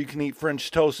or all you can eat French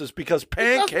toast is because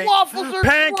waffles are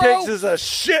pancakes gross. is a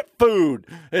shit food.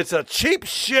 It's a cheap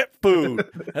shit food,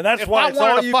 and that's If why I it's all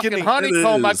wanted a you fucking can eat.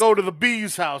 honeycomb, It I is. go to the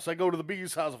bee's house. if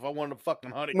I wanted a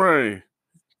fucking honeycomb. Right.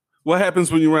 What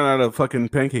happens when you run out of fucking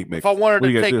pancake mix? If I wanted What do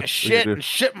to you gotta take do? a What do you shit gotta and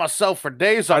shit myself for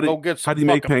days, How I'll do- go get some how do you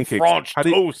make fucking pancakes? French How do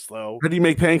you- toast, though. How do you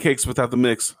make pancakes without the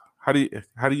mix? How do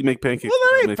you make pancakes? Well, that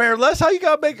without ain't mix? fair, Les. How you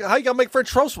gonna make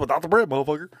French toast without the bread,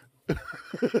 motherfucker?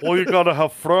 Well, you gotta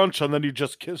have French, and then you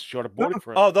just kiss your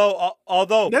boyfriend.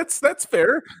 Although That's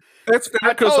fair. That's fair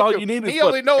I because told all you, you need is he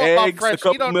only know about eggs, French. a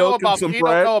cup He don't of know milk, about. and some He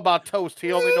bread. don't know about toast.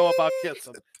 He only know about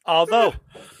kissing. although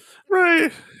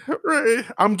Right.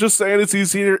 I'm just saying it's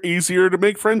easier to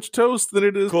make French toast than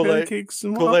it is Kool-Aid. pancakes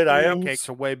and Kool-Aid, waffles. Cakes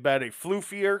are way better,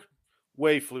 floofier,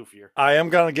 way floofier. I am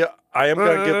gonna give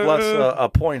Les a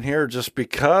point here just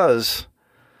because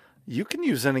you can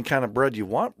use any kind of bread you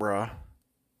want, bruh.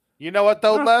 You know what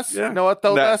though, Les? Yeah. You know what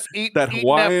though, That- Les? that Eating that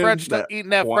Hawaiian- French, that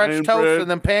eating that Hawaiian French toast bread. and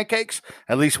them pancakes.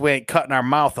 At least we ain't cutting our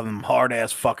mouth on them hard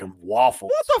ass fucking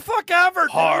waffles. What the fuck ever?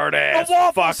 dude? Hard ass The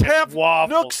waffles fucking have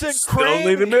waffles. nooks and Still crannies.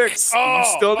 need a mix. Oh, you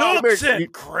still need a Nooks mix. and You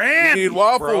crannies, need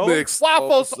waffle bro. mix.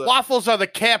 Waffles are the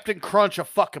Captain Crunch of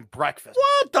fucking breakfast.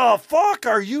 What the fuck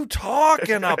are you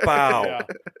talking about? Yeah.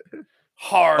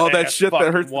 Hard. Oh, that ass shit that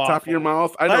fucking hurts the top of your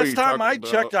waffles. mouth. I know what Last you're time talking I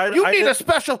about. checked, I You need did- a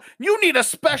special. You need a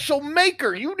special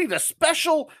maker. You need a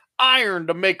special iron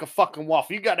to make a fucking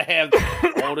waffle. You got to have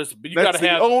Otis. You got That's to the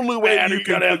have only way man, you you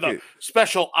can gotta have cook the it.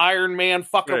 special Iron Man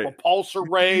fucking Right. repulsor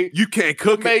ray. You can't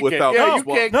cook Make it without. Yeah, these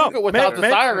you can't No, cook it without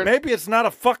this iron. maybe it's not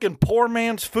a fucking poor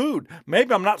man's food.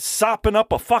 Maybe I'm not sopping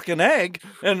up a fucking egg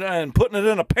and putting it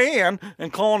in a pan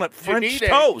and calling it You French need egg.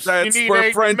 toast. That's You need where egg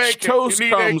to French make it. toast You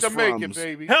need egg comes to make from. it,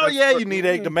 baby. Hell yeah, you need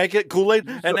egg to make it. Kool-Aid.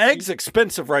 And egg's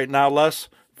expensive right now, Les.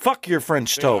 Fuck your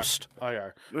French toast. Oh, yeah.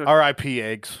 R.I.P.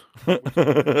 eggs.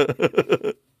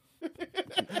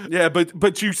 Yeah,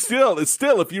 but you still,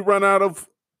 if you run out of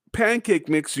pancake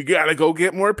mix, you gotta go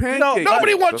get more pancakes.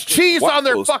 Nobody wants cheese on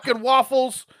their Waffles. fucking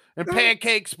waffles and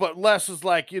pancakes, but Les is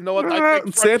like, you know what? I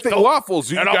think Same French thing, toast,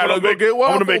 waffles. You and I'm gotta gonna go make- get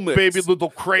waffle I'm gonna make mix. baby little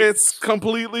crates. It's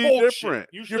completely Bullshit. different.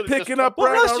 You You're should've picking just up took-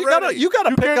 bread Well, Les, you already. gotta You're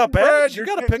pick getting up bread, eggs. You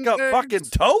you're gotta pick up getting fucking eggs.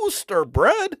 toast or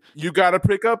bread. You gotta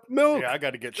pick up milk. Yeah, I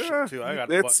got to get shit Yeah, too. I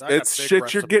got. it's I got it's big shit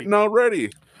you're recipe. getting already.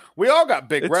 We all got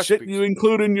big It's recipes. shit you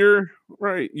include in your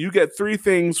right. You get 3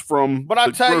 things from. But I'll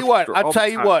the tell you grocery what. store I'll all tell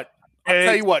the you time. what. I'll tell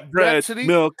Egg, you what. bread,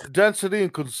 milk. Density,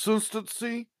 and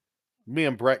consistency. Me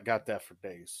and Brett got that for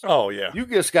days. Oh yeah. You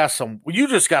just got some. You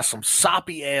just got some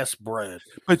soppy ass bread.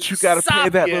 But you got to pay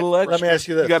that Soppy little ass extra. Let me ask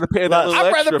you this. You got to pay that Les, little I'd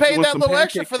extra. rather if you pay want that some little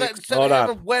extra pancake for that mix. instead Hold of on.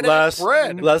 having wet ass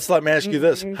bread. Let me ask you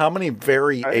this. How many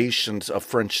variations of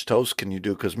French toast can you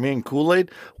do? Because me and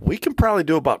Kool-Aid, we can probably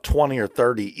do about 20 or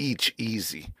 30 each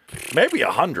easy. Maybe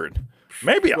 100.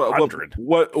 Maybe 100.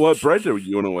 What bread do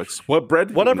you want to mix? What bread?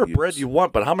 do you Whatever wanna bread use? you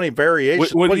want, but how many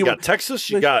variations? What What, do you you got? want? Texas?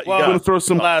 You got You want to throw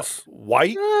some? Less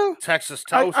white? Texas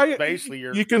toast. Basically,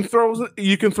 you can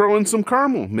throw in some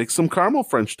caramel. Make some caramel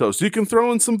French toast. You can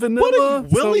throw in some vanilla. What are you,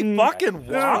 Willy some- fucking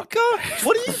Yeah. Wonka?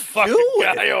 What are you fucking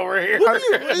doing? guy over here. What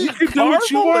are you, You can do what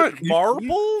you caramel want. and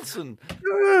marbles and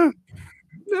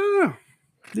Yeah.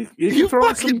 You You can throw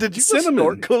in fucking- some did you just cinnamon.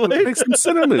 snort Kool-Aid? Make some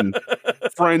cinnamon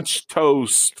French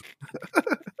toast.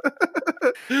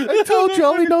 I told you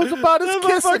all he knows about is That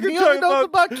kissing. motherfucker He only talking knows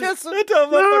about- about kissing. That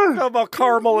motherfucker talking about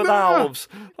caramel and olives.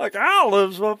 Like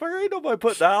olives, motherfucker. Ain't nobody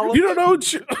putting olives. You don't know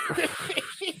what you.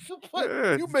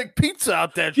 You make pizza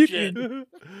out that You shit.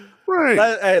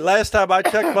 Right. Hey, last time I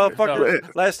checked,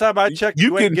 motherfucker. Last time I checked,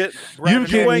 you ain't get. You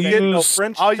ain't getting no use-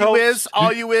 French All you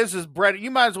toast. is bread.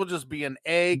 You might as well just be an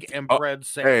egg and bread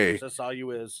sandwich. hey. That's all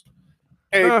you is.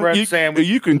 Egg bread you, sandwich.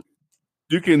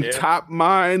 You can Yeah. top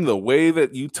mine the way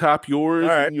that you top yours All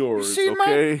right. and yours. See,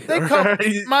 okay, they come.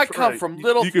 Right? Mine come Right. from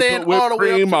little You can thin put whipped all the way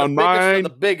up to cream the on biggest mine. of the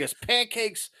biggest.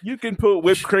 Pancakes. You can put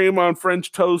whipped cream on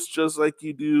French toast just like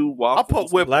you do I'll waffles.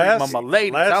 put whipped cream on my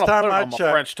ladies. I don't time put it I on my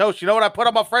checked- French toast. You know what I put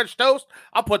on my French toast?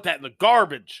 I put that in the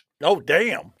garbage. Oh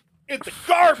damn, In the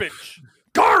garbage.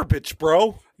 garbage,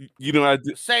 bro. You know what I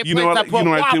did. Same You place know what I I put you know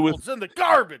what I did waffles with. in the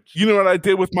garbage. You know what I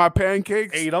did with my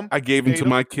pancakes? Ate 'em. I gave them Ate to 'em.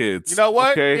 my kids. You know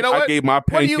what? Okay? You know what? I gave my What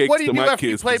do pancakes you to do my after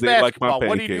you kids play because they like my basketball? pancakes.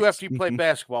 What do you do after you play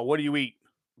basketball? What do you eat?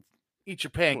 Eat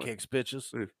your pancakes,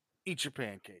 bitches. Eat your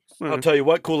pancakes. I'll tell you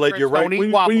what, Kool-Aid, you're right. Don't eat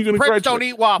When waffles. you gonna Prince don't graduate?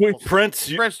 eat waffles.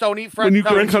 Prince, Prince don't eat when you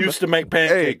French gonna toast. Prince used to make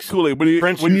pancakes. Hey, Kool-Aid, when you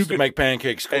Prince when you used to make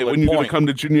pancakes. hey, Kool-Aid, when you gonna point. come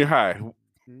to junior high?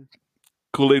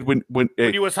 Kool-Aid, when When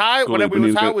you was high, Kool-Aid, when we when was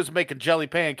you high, got- we was making jelly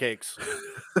pancakes.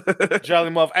 Jelly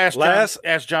muff. Ask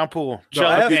John Poole. Jelly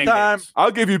Last pancakes. time,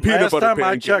 I'll give you peanut last butter time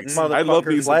pancakes. I checked, motherfuckers. I love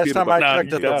these Last peanut time I butter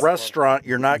checked at pancakes. the restaurant,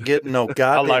 you're not getting no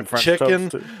goddamn French chicken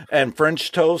toast, too. and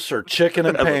French toast or chicken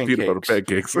and I love peanut butter pancakes.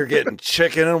 pancakes. You're getting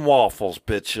chicken and waffles,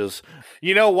 bitches.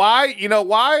 You know why? You know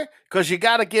why? Because you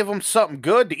got to give them something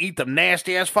good to eat them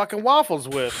nasty ass fucking waffles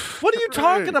with. What are you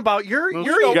talking about? You're You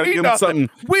don't gotta need give them nothing. something.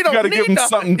 We You don't gotta need give them nothing.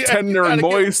 something Yeah, tender you and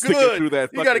gotta give moist to them get good. through that.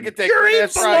 You got to fucking- get that. You're good eating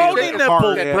ass fried bologna chicken. nipples,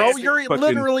 hard bro. ass You're fucking-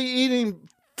 literally eating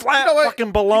flat You know what?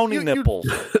 fucking bologna You- nipples.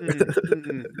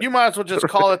 You might as well just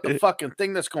call it the fucking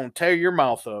thing that's going to tear your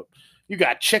mouth up. You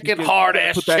got chicken, You hard gotta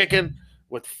ass put that- chicken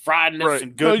with friedness Right.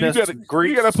 and No, goodness and grease.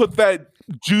 you gotta put that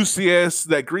juicy ass,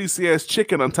 that greasy ass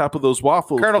chicken on top of those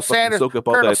waffles. Colonel to fucking Sanders, soak up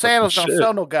all Colonel that fucking Sanders don't shit.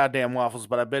 sell no goddamn waffles,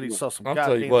 but I bet he sells some I'll goddamn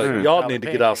tell you what, $3 y'all need to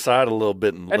get pancakes. outside a little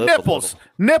bit and And live a nipples.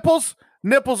 little.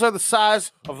 Nipples are the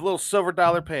size of little silver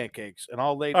dollar pancakes, and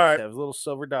all ladies All right. have little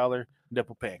silver dollar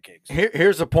nipple pancakes.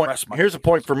 Here's a point. Rest my Here's a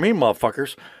point for me,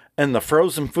 motherfuckers. In the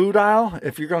frozen food aisle,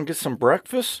 if you're gonna get some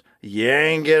breakfast, you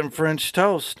ain't getting French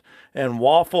toast. And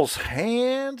waffles,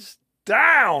 hands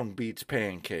down, beats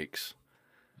pancakes.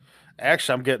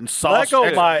 Actually, I'm getting sauce.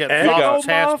 Lego my sausage,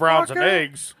 hash browns, and motherfucker.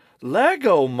 eggs.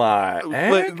 Lego my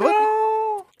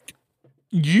Eggo.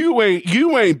 You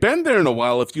ain't been there in a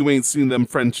while if you ain't seen them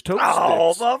French toast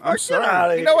Oh, sticks. I'm motherfucker, get sorry.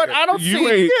 out of You know what? I don't You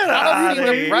see. ain't- I don't see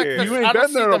outta the here. breakfast. You ain't I don't been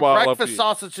see there in the a while, breakfast Luffy.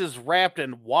 sausages wrapped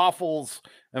in waffles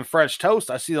and French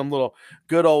toast. I see them little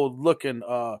good old looking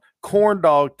corn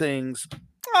dog things.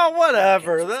 Oh,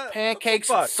 whatever. Pancakes,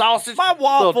 fuck? and sausage. My little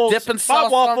waffles, dipping my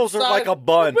sauce waffles on the are like side. a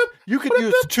bun. You could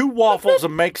use 2 waffles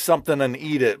and make something and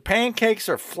eat it. Pancakes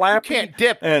are You flappy. can't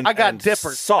dip. And, I got and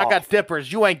dippers. soft. I got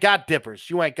dippers. You ain't got dippers.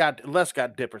 You ain't got. Les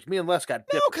got dippers. Me and Les got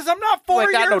dippers. No, because I'm not You 4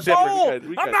 ain't got no years dippers. old.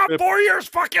 We I'm got not dippers. 4 years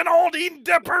fucking old eating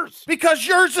dippers. Because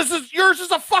yours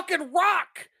is a fucking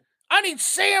rock. I need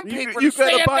sandpaper. You to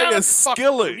gotta sand buy down a this fucking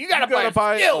skillet. food. You gotta buy a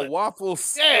a skillet. waffle Yeah,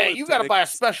 skillet. you to gotta make- buy a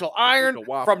special iron a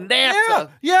waffle. from NASA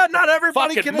Yeah, not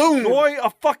everybody fucking can moon enjoy a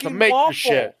to fucking make waffle. your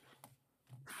shit.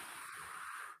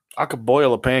 I could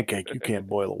boil a pancake. You can't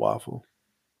boil a waffle.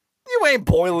 You ain't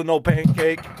boiling no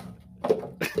pancake.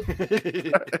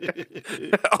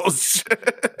 Oh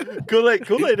shit!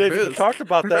 Kool-Aid ain't even talked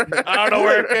about that. I don't know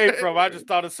where it came from. I just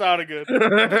thought it sounded good.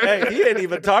 Hey, he ain't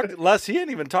even talked. Les, he ain't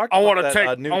even talked. I about want to that,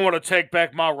 take. new, I want to take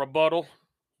back my rebuttal.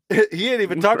 He ain't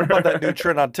even talking about that new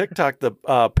trend on TikTok, the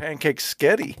pancake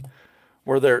sketty,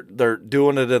 where they're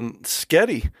doing it in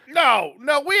sketty. No,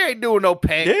 we ain't doing no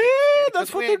pancakes. Yeah,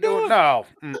 that's what We they're ain't doing.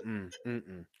 doing.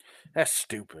 No, that's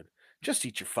stupid. Just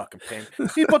eat your fucking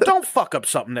pancakes. People, don't fuck up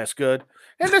something that's good.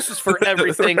 And this is for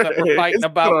everything that we're fighting It's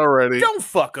about. good already. Don't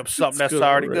fuck up something that's good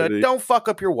already already. good. Don't fuck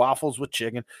up your waffles with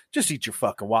chicken. Just eat your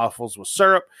fucking waffles with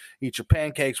syrup. Eat your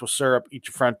pancakes with syrup. Eat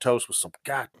your French toast with some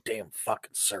goddamn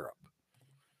fucking syrup.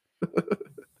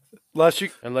 Unless you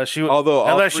Unless you Although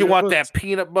want that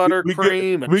peanut butter we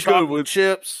cream go and chocolate with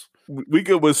chips. We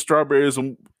go with strawberries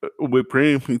and whipped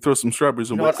cream. We throw some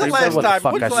strawberries and You know whipped what? cream. When's the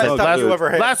last time you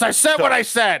ever had? Last I said what I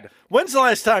said. When's the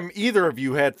last time either of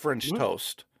you had French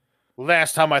toast?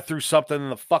 Last time I threw something in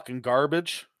the fucking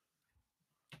garbage.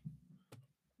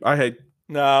 I had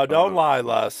No, don't lie,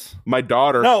 Les. my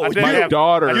daughter. No, I did my have-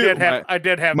 daughter. I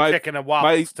did have my- chicken and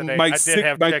waffles today. My I did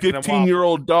have chicken and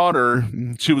 15-year-old daughter.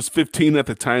 She was 15 at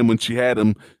the time when she had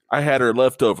them. I had her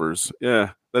leftovers.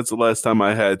 Yeah, that's the last time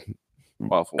I had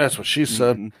waffles. That's what she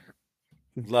said. Mhm.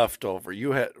 Leftover.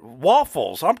 You had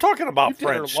waffles. I'm talking about You did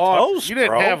her French laundry. toast. You didn't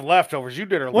bro. have leftovers. You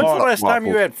did her When's the laundry. last time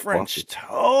you Waffles, had French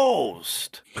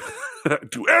toast?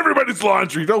 Do everybody's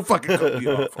laundry. Don't fucking cut me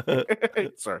off.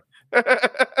 Sorry.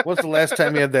 When's the last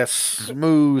time you had that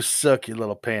smooth, sucky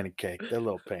little pancake? That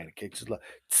little pancake, just like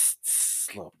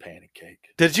little pancake.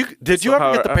 Did you So ever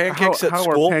how- get the pancakes at how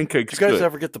are school? pancakes Did you guys good?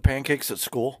 ever get the pancakes at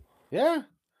school? Yeah.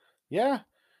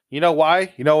 You know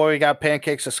why? You know why we got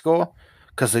pancakes at school?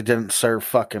 Because they didn't serve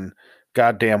fucking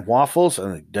goddamn waffles,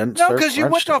 and they didn't No, serve because you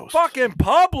French went to toast. fucking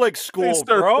public school, They serve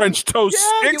bro. French toast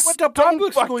Yeah, sticks. you went to Don't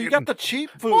public school. You fucking- got the cheap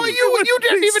food. Well, you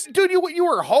didn't even, dude. You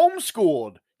were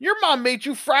homeschooled. Your mom made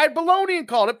you fried bologna and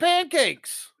called it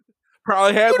pancakes.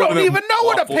 Probably had You one of don't them even know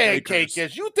what a waffle pancake makers.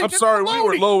 is. You think I'm it's sorry, we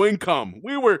were bologna. low income.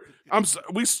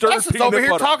 We stirred Les is peanut over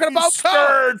here butter. talking We about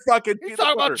stirred fucking He's peanut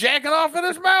talking butter. about jacking off in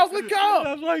his mouth with cum.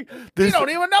 I'm like, You this, don't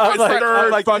even know I'm what's like, French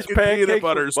I'm like, fucking these pancakes peanut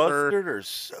butter, with sir. mustard are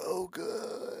so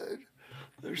good.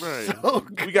 They're Right. so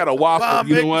good. We got a waffle. Mom,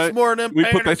 you know make what? some more of them We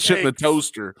put that shit in the pancakes.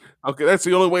 toaster. Okay, that's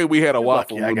the only way we had a You're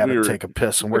waffle lucky I when gotta we were take a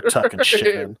piss and we're tucking shit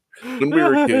in. when we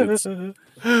were kids.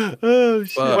 Oh,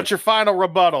 shit. Fuck. What's your final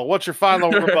rebuttal?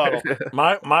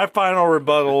 My final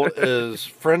rebuttal is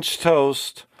French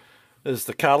toast is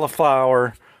the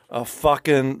cauliflower of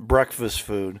fucking breakfast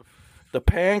food. The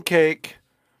pancake.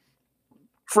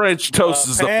 French toast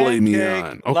is the filet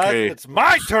mignon. Okay. It's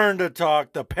my turn to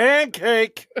talk. The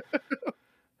pancake.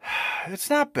 It's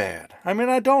not bad. I mean,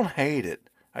 I don't hate it.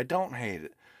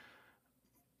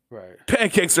 Right.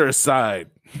 Pancakes are a side.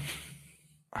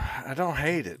 I don't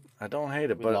hate it.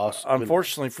 But lost.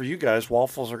 unfortunately for you guys,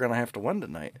 waffles are going to have to win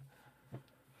tonight.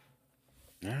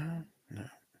 I'm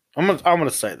gonna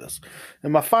say this.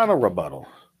 In my final rebuttal,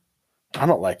 I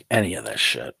don't like any of that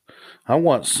shit. I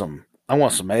want some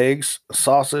eggs,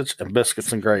 sausage, and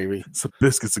biscuits and gravy. Some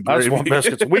biscuits and I gravy. just want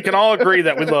biscuits. We can all agree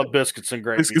that we love biscuits and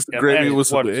gravy. Biscuits and gravy with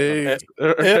some eggs.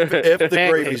 If the Pancakes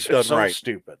gravy's are done so right.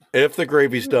 stupid. If the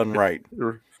gravy's done right.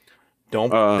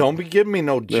 Don't be giving me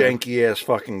no janky ass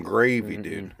fucking gravy,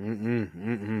 dude.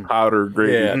 Powder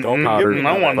gravy. Yeah, don't be giving me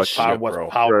I want that shit, shit, with bro.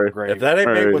 powder Right. gravy. If that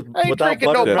ain't made Right. with I ain't without drinking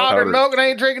butter, no powdered powder. milk, and I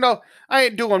ain't drinking no. I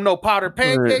ain't doing no powdered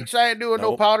pancakes. I ain't doing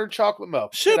no Nope. powdered chocolate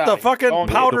milk. shit, Get the out of here. fucking Don't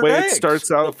get it. powdered The way it eggs. starts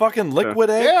the out- fucking liquid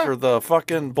eggs Yeah. or the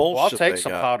fucking bullshit. Well, I'll take they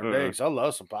some got. powdered eggs. I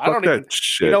love some. I Fuck don't that even.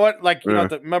 shit. You know what? Like you Yeah.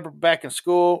 know, remember back in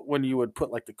school when you would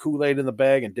put like the Kool-Aid in the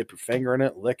bag and dip your finger in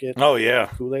it, lick it. Oh yeah.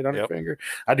 Kool-Aid on your Yep. finger.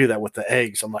 I do that with the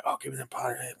eggs. I'm like, oh, give me them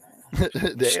powdered eggs.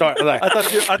 Start like I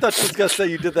thought you was gonna say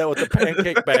you did that with the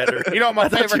pancake batter. You know what my I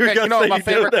thought favorite. you were You gonna know what say my you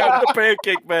favorite. did that Kind with the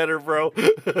pancake batter, bro.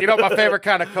 you know what my favorite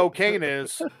kind of cocaine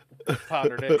is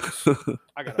powdered eggs.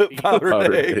 I got to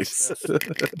Powdered eggs.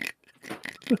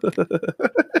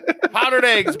 powdered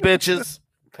eggs, bitches.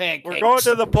 Pancakes. We're going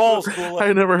to the polls.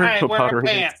 I never I heard ain't of wearing powder.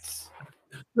 pants.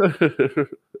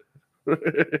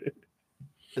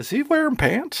 Is he wearing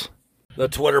pants? The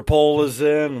Twitter poll is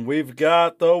in. We've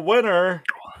got the winner.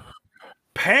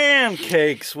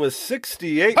 Pancakes with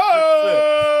 68%.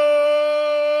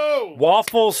 Oh!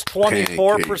 Waffles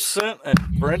 24% and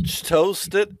French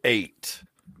toast at 8.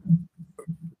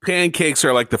 Pancakes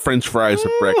are like the French fries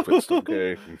of breakfast.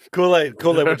 Okay. Kool-Aid,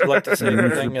 would you like to say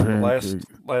anything in the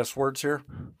last words here?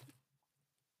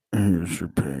 Here's your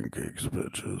pancakes,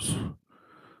 bitches.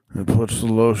 It puts the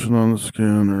lotion on the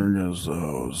skin or gets the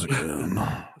hose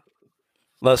again.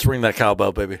 Let's ring that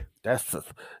cowbell, baby. That's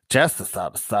justice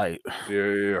out of sight.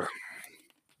 Yeah.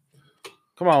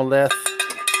 Come on, Les.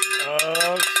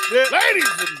 Oh, shit. Ladies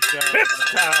and gentlemen,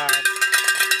 It's time.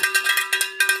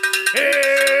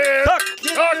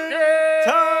 it's Tuck-in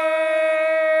time.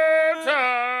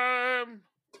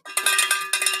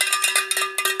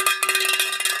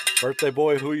 Birthday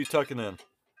boy, who are you tucking in?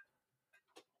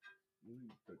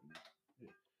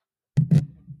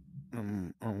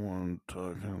 I want to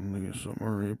talk to Lisa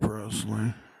Marie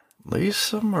Presley.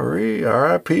 Lisa Marie,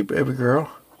 R.I.P. baby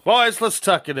girl. Boys, let's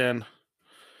tuck it in.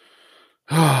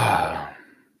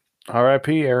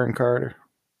 R.I.P. Aaron Carter.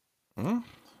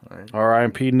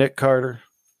 R.I.P. Nick Carter.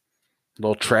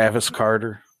 Little Travis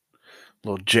Carter.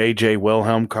 Little J.J.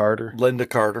 Wilhelm Carter. Linda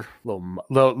Carter.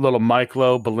 Little Mike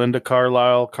Lowe, Belinda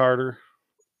Carlisle Carter.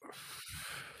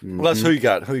 Les, who you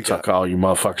got? Who you got? Tuck all you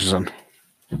motherfuckers in.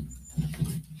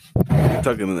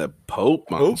 Tucking in that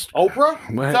Pope monster. Oprah?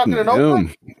 What Tucking in happened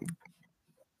Oprah?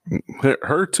 to him?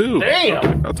 Her too.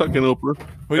 Damn. I'll tuck in Oprah.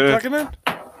 Who you tucking in?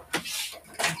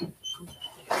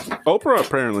 Oprah,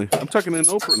 apparently. I'm tucking in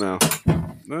Oprah now.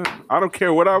 I don't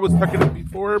care what I was tucking in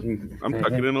before. I'm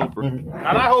tucking in Oprah. And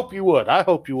I hope you would. I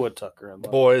hope you would, Tucker. And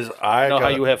Boys, I know how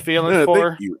got you have feelings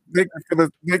for her.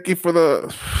 Thank you for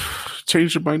the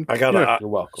change your mind. I gotta. You're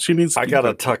welcome. She needs. I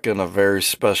gotta tuck in a very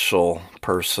special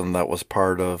person that was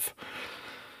part of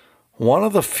one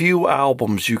of the few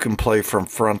albums you can play from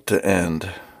front to end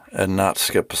and not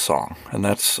skip a song, and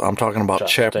that's I'm talking about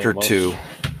Chapter 2.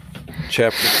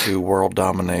 Chapter 2, World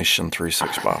Domination,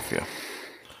 3-6 Mafia.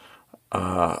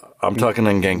 I'm talking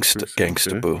in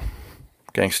Gangsta Boo.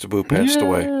 Gangsta Boo passed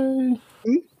away.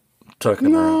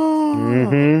 Tucking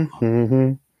around.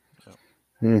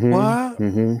 What?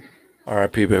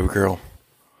 R.I.P. baby girl.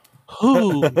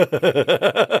 Who?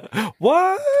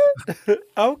 What?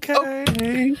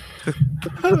 Okay.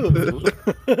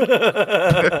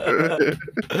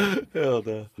 Hell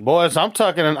no. Boys, I'm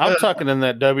tucking in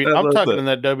that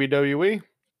WWE.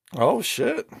 Oh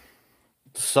shit.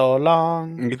 So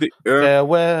long.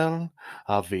 Farewell.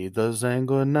 Auf Wiedersehen,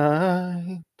 good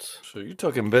night. So you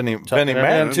talking Benny Tucking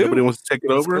Mac in. too? Nobody wants to take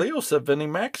it over. Leo said Benny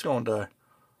Mac's gonna die.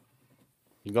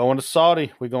 You going to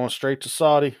Saudi? We going straight to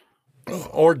Saudi.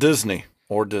 Or Disney.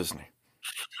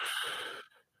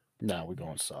 No, we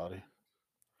going Saudi.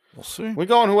 We'll see. We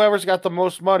going whoever's got the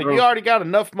most money. You already got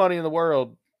enough money in the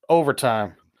world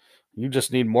overtime. You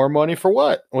just need more money for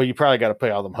what? Well, you probably got to pay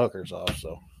all them hookers off.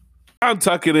 So I'm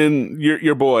tucking in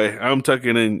your boy. I'm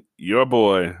tucking in your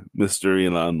boy, Mr.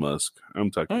 Elon Musk. I'm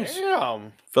tucking. Nice.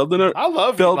 damn, I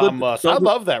love Elon Musk. I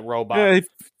love that robot. Yeah, he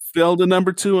fell to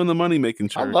number 2 on the the money-making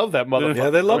chart. I love that motherfucker. Yeah,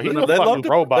 they love He's it. a They love fucking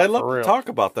robot They for love to real. talk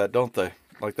about that, don't they?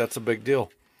 Like that's a big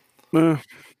deal. Uh,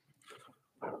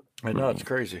 I know it's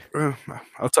crazy.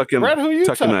 I'll tuck in. Brett, who you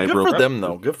tucking tuck? Good bro. for them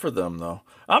though. Good for them though.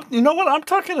 You know what? I'm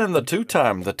talking in the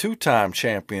two-time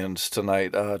champions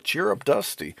tonight. Cheer up,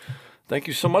 Dusty. Thank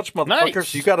you so much, motherfuckers.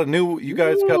 Nice. You guys got a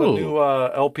new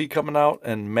LP coming out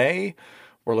in May.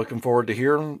 We're looking forward to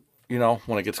hearing.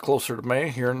 When it gets closer to May,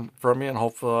 hearing from you, and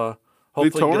hopefully,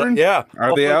 touring?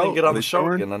 Are they out? Can get Are on they the show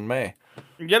touring? again in May.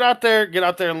 Get out there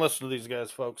and listen to these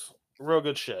guys, folks. Real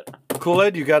good shit.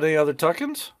 Kool-Aid, you got any other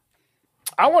tuck-ins?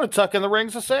 I want to tuck in the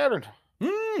Rings of Saturn.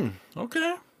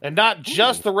 Okay. And not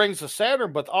just the Rings of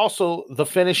Saturn, but also the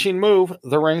finishing move,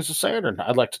 the Rings of Saturn.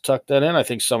 I'd like to tuck that in. I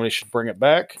think somebody should bring it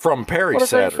back. From Perry What a great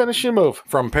Saturn. finishing move.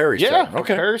 From Perry Yeah, Saturn.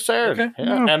 Okay. Perry Saturn. Okay.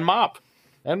 Yeah. And Mop.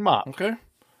 Okay.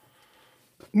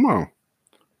 Wow.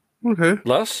 Okay.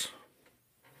 Les?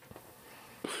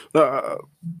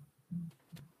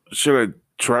 Should I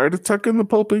try to tuck in the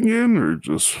Pope again, or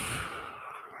just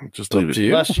leave it?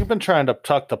 Les, you've been trying to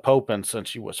tuck the Pope in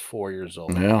since you was 4 years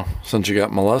old. Yeah, since you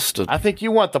got molested. I think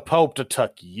you want the Pope to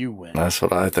tuck you in. That's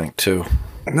what I think, too.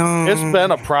 No. It's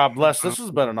been a problem, Les. This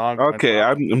has been an ongoing Okay,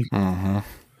 problem.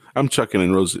 I'm chucking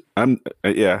in Rosie. I'm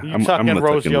tucking gonna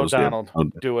Rosie tuck in O'Donnell.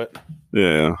 Do it.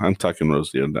 Yeah, I'm tucking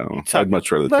Rosie O'Donnell. I'd much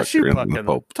rather tuck Les, you her in than the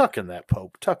Pope. tucking that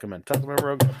Pope. Tuck him in. Tuck him in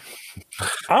real good.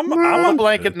 I'm a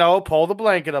blanket. No, pull the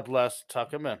blanket up, Les.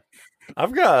 Tuck him in.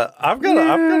 I've got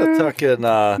to tuck in.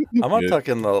 I'm gonna tuck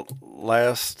in the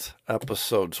last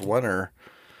episode's winner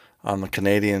on the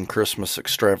Canadian Christmas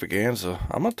extravaganza.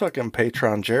 I'm gonna tuck in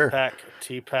Patron Jerry.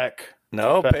 T-Pack.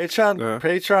 No, Patron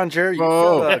Jerry. You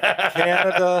got a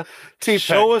Canada.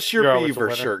 Show us your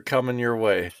beaver shirt coming your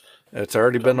way. It's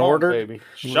already been ordered. Baby.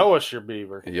 Show us your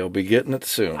beaver. You'll be getting it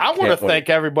soon. I want to thank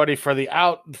everybody for the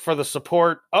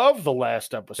support of the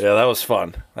last episode. Yeah, that was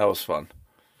fun.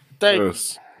 Thank you.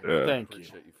 Yeah. Thank you.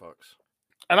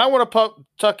 And I want to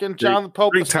tuck in John the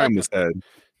Pope. Great time was had.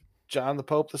 John the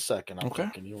Pope II. I'm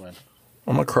tucking you in.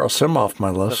 I'm gonna cross him off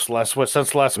my list.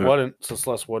 Since Les wouldn't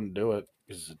do it.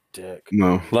 He's a dick.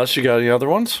 No. Les, you got any other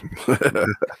ones?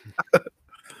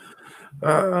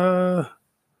 One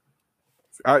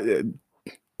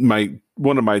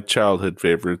of my childhood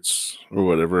favorites or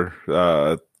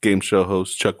whatever, game show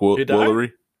host Chuck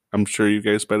Woolery. I'm sure you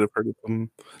guys might have heard of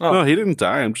him. Oh. No, he didn't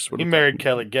die. He married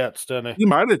Kelly Getz, didn't he? He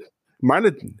might have died.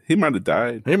 He might have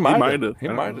died. He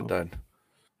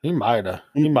might have.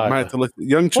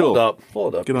 Young Chill.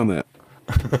 Hold up. Get on that.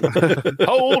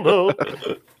 Hold up.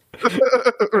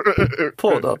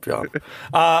 Pull it up, John.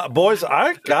 Boys,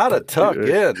 I gotta tuck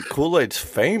in Kool-Aid's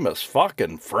famous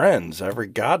fucking friends every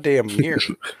goddamn year.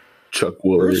 Chuck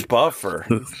Woolery, Bruce Buffer,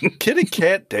 Kitty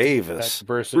Cat Davis,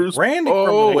 Bruce, Randy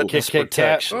from Witness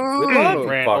Protection. We love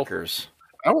fuckers.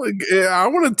 I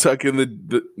want to tuck in the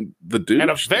dude.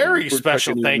 And a very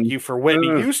special thank you for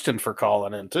Whitney Houston for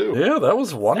calling in too. Yeah, that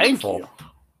was wonderful. Thank you.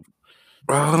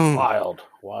 Wild.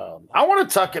 I want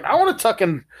to tuck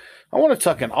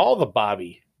in all the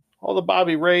Bobby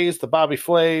Rays, the Bobby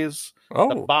Flays,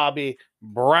 the Bobby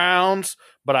Browns,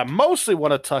 but I mostly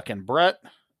want to tuck in Brett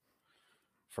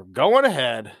for going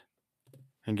ahead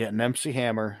and getting MC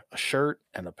Hammer a shirt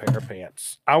and a pair of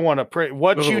pants. I want to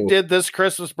you did this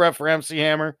Christmas, Brett, for MC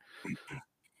Hammer.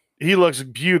 He looks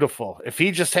beautiful. If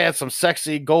he just had some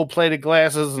sexy gold-plated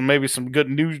glasses and maybe some good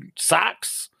new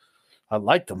socks, I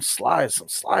like them slides. Some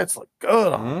slides look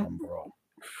good on them, bro.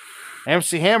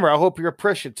 MC Hammer, I hope you're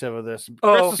appreciative of this.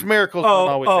 Christmas miracles don't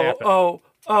always happen.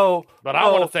 But I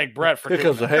want to thank Brett for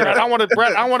doing that. Brett,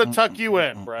 I want to tuck you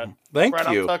in, Brett. Thank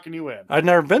Brett, you. I'm tucking you in. I've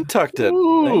never been tucked in.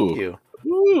 Thank you.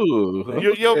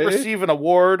 You'll receive an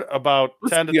award about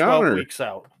 10 to 12 weeks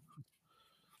out.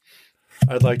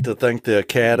 I'd like to thank the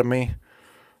Academy.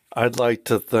 I'd like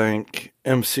to thank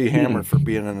MC Hammer for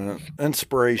being an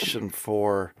inspiration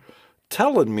for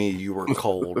telling me you were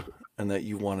cold and that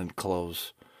you wanted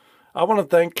clothes. I want to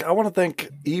thank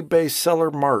eBay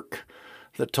seller Mark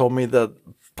that told me the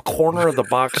corner of the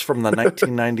box from the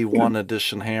 1991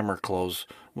 edition Hammer clothes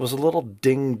was a little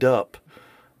dinged up.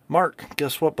 Mark,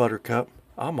 guess what, Buttercup?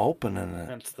 I'm opening it.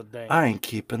 That's the dang. I ain't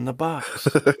keeping the box.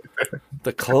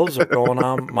 The clothes are going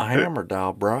on my Hammer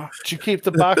doll, bro. Did you keep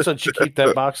the box? Or did you keep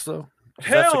that box though?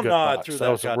 Hell no, I threw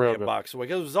that goddamn box away.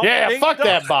 It was all dinged up.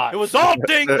 That box. It was all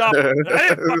dinged up. I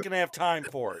didn't fucking have time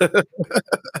for it.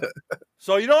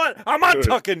 So you know what? I'm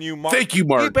untucking you, Mark. Thank you,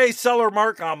 Mark. eBay seller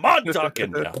Mark, I'm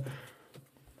untucking you.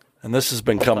 And this has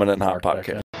been Coming in Hot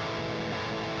Podcast.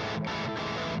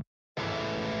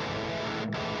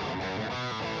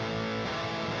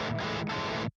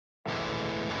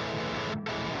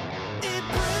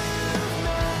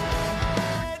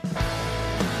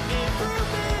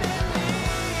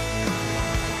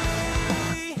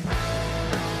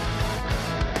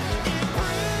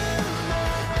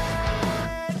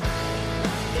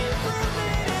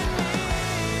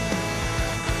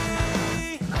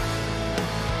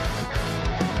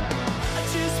 I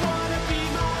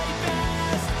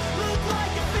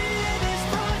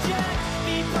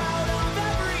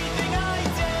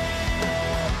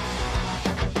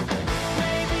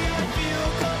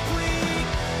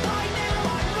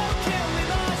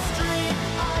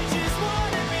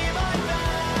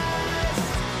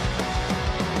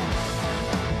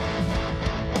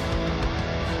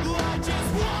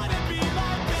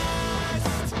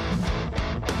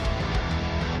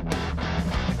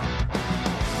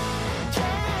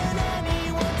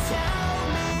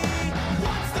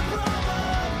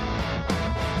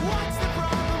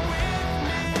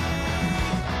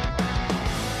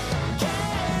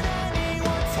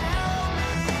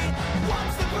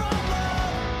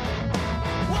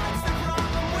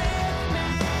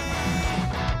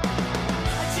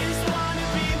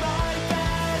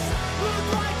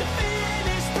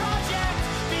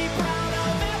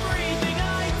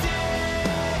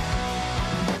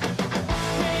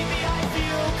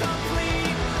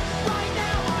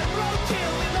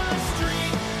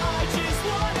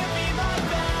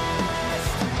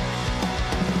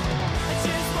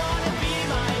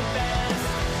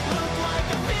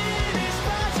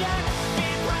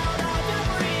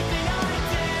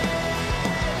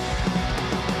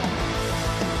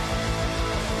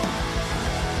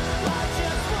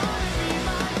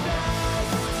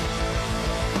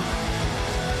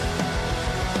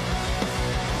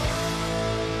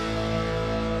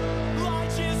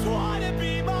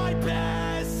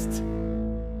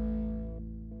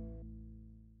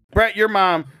Brett, your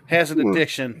mom has an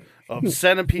addiction of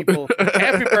sending people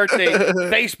happy birthday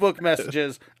Facebook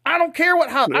messages. I don't care what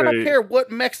I don't care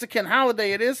what Mexican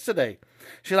holiday it is today.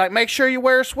 She's like, make sure you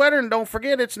wear a sweater and don't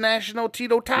forget it's National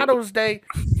Tito Tatos Day.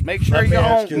 Make sure you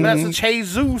don't message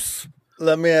Jesus.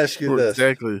 Let me ask you this.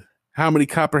 Exactly. How many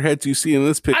copperheads do you see in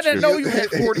this picture? I didn't know you had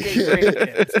 48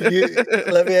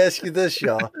 grandkids. Let me ask you this,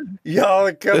 y'all. Y'all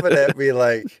are coming at me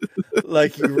like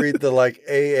you read the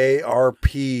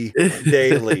AARP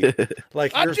daily.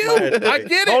 Like I do. I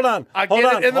get it. Hold on. I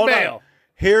get it in the mail.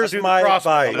 Here's my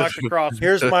advice.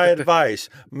 Here's my advice.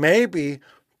 Maybe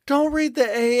don't read the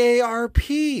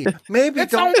AARP. Maybe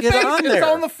don't get on there. It's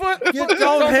on the foot. You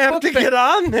don't have to get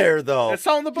on there, though. It's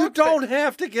on the book. You don't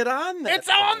have to get on there. It's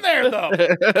on there, though.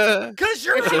 Because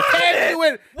you're she tags you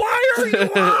in. Why are you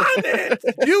on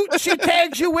it? She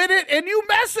tags you in it, and you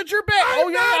message her back.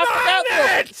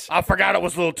 I forgot it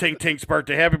was little Tink Tink's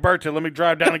birthday. Happy birthday. Let me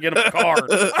drive down and get him a card.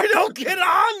 I don't get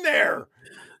on there.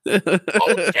 Oh,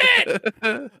 shit.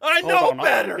 I know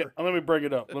better. Let me bring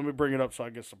it up. So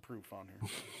I get some proof on here.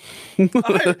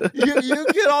 You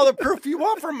get all the proof you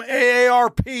want from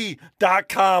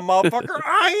AARP.com, motherfucker.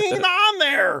 I ain't on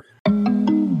there.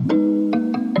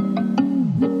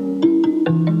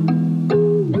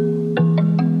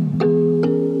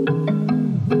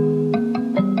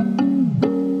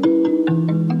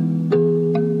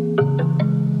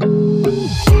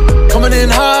 Coming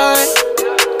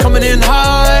in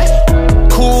high,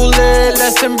 Kool-Aid,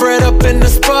 lesson bread up in the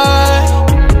spot.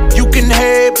 You can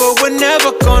hate, but we're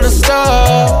never gonna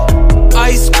stop.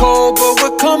 Ice cold, but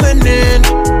we're coming in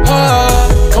high.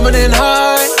 Coming in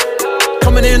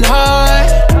high,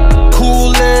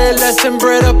 Kool-Aid, lesson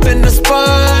bread up in the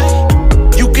spot.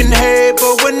 You can hate,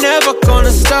 but we're never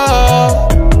gonna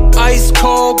stop. Ice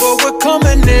cold, but we're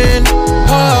coming in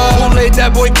high. Kool-Aid,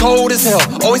 that boy cold as hell.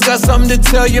 Always got something to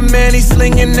tell you, man. He's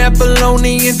slinging that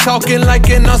baloney and talking like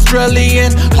an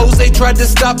Australian. Jose tried to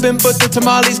stop him, but the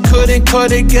tamales couldn't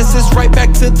cut it. Guess it's right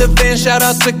back to the van. Shout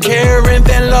out to Karen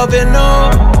Van Lovin'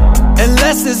 And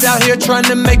Les is out here trying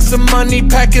to make some money,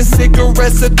 packing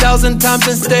cigarettes 1,000 times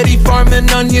and steady farming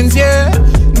onions, yeah.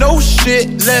 No shit,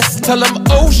 let's tell them,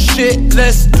 oh shit,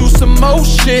 let's do some more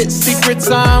shit. Secret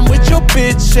time with your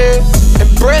bitch, yeah. And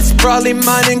Brett's probably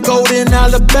mining gold in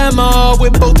Alabama,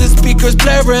 with both the speakers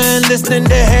blaring, listening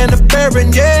to Hannah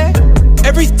Baron, yeah.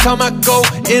 Every time I go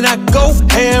in, I go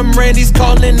ham. Randy's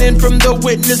calling in from the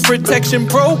Witness Protection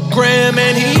Program,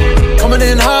 and he coming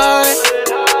in high.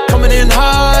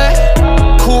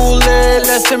 Kool-Aid,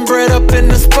 lesson bread up in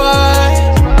the spot.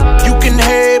 You can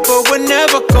hate, but we're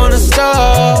never gonna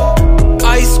stop.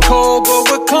 Ice cold, but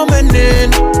we're coming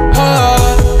in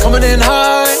high. Coming in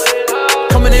high.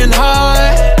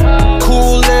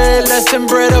 Kool-Aid, lesson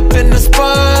bread up in the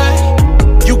spot.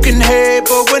 You can hate,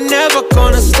 but we're never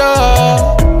gonna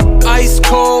stop. Ice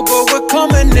cold, but we're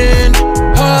coming in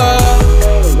high.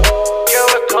 Yeah,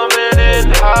 we're coming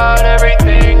in hot.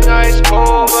 Everything ice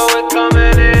cold, but we're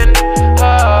coming in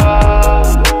hot.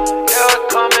 Yeah, we're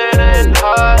coming in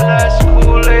hot. That's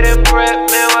Kool-Aid and Brett,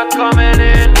 man, we're coming in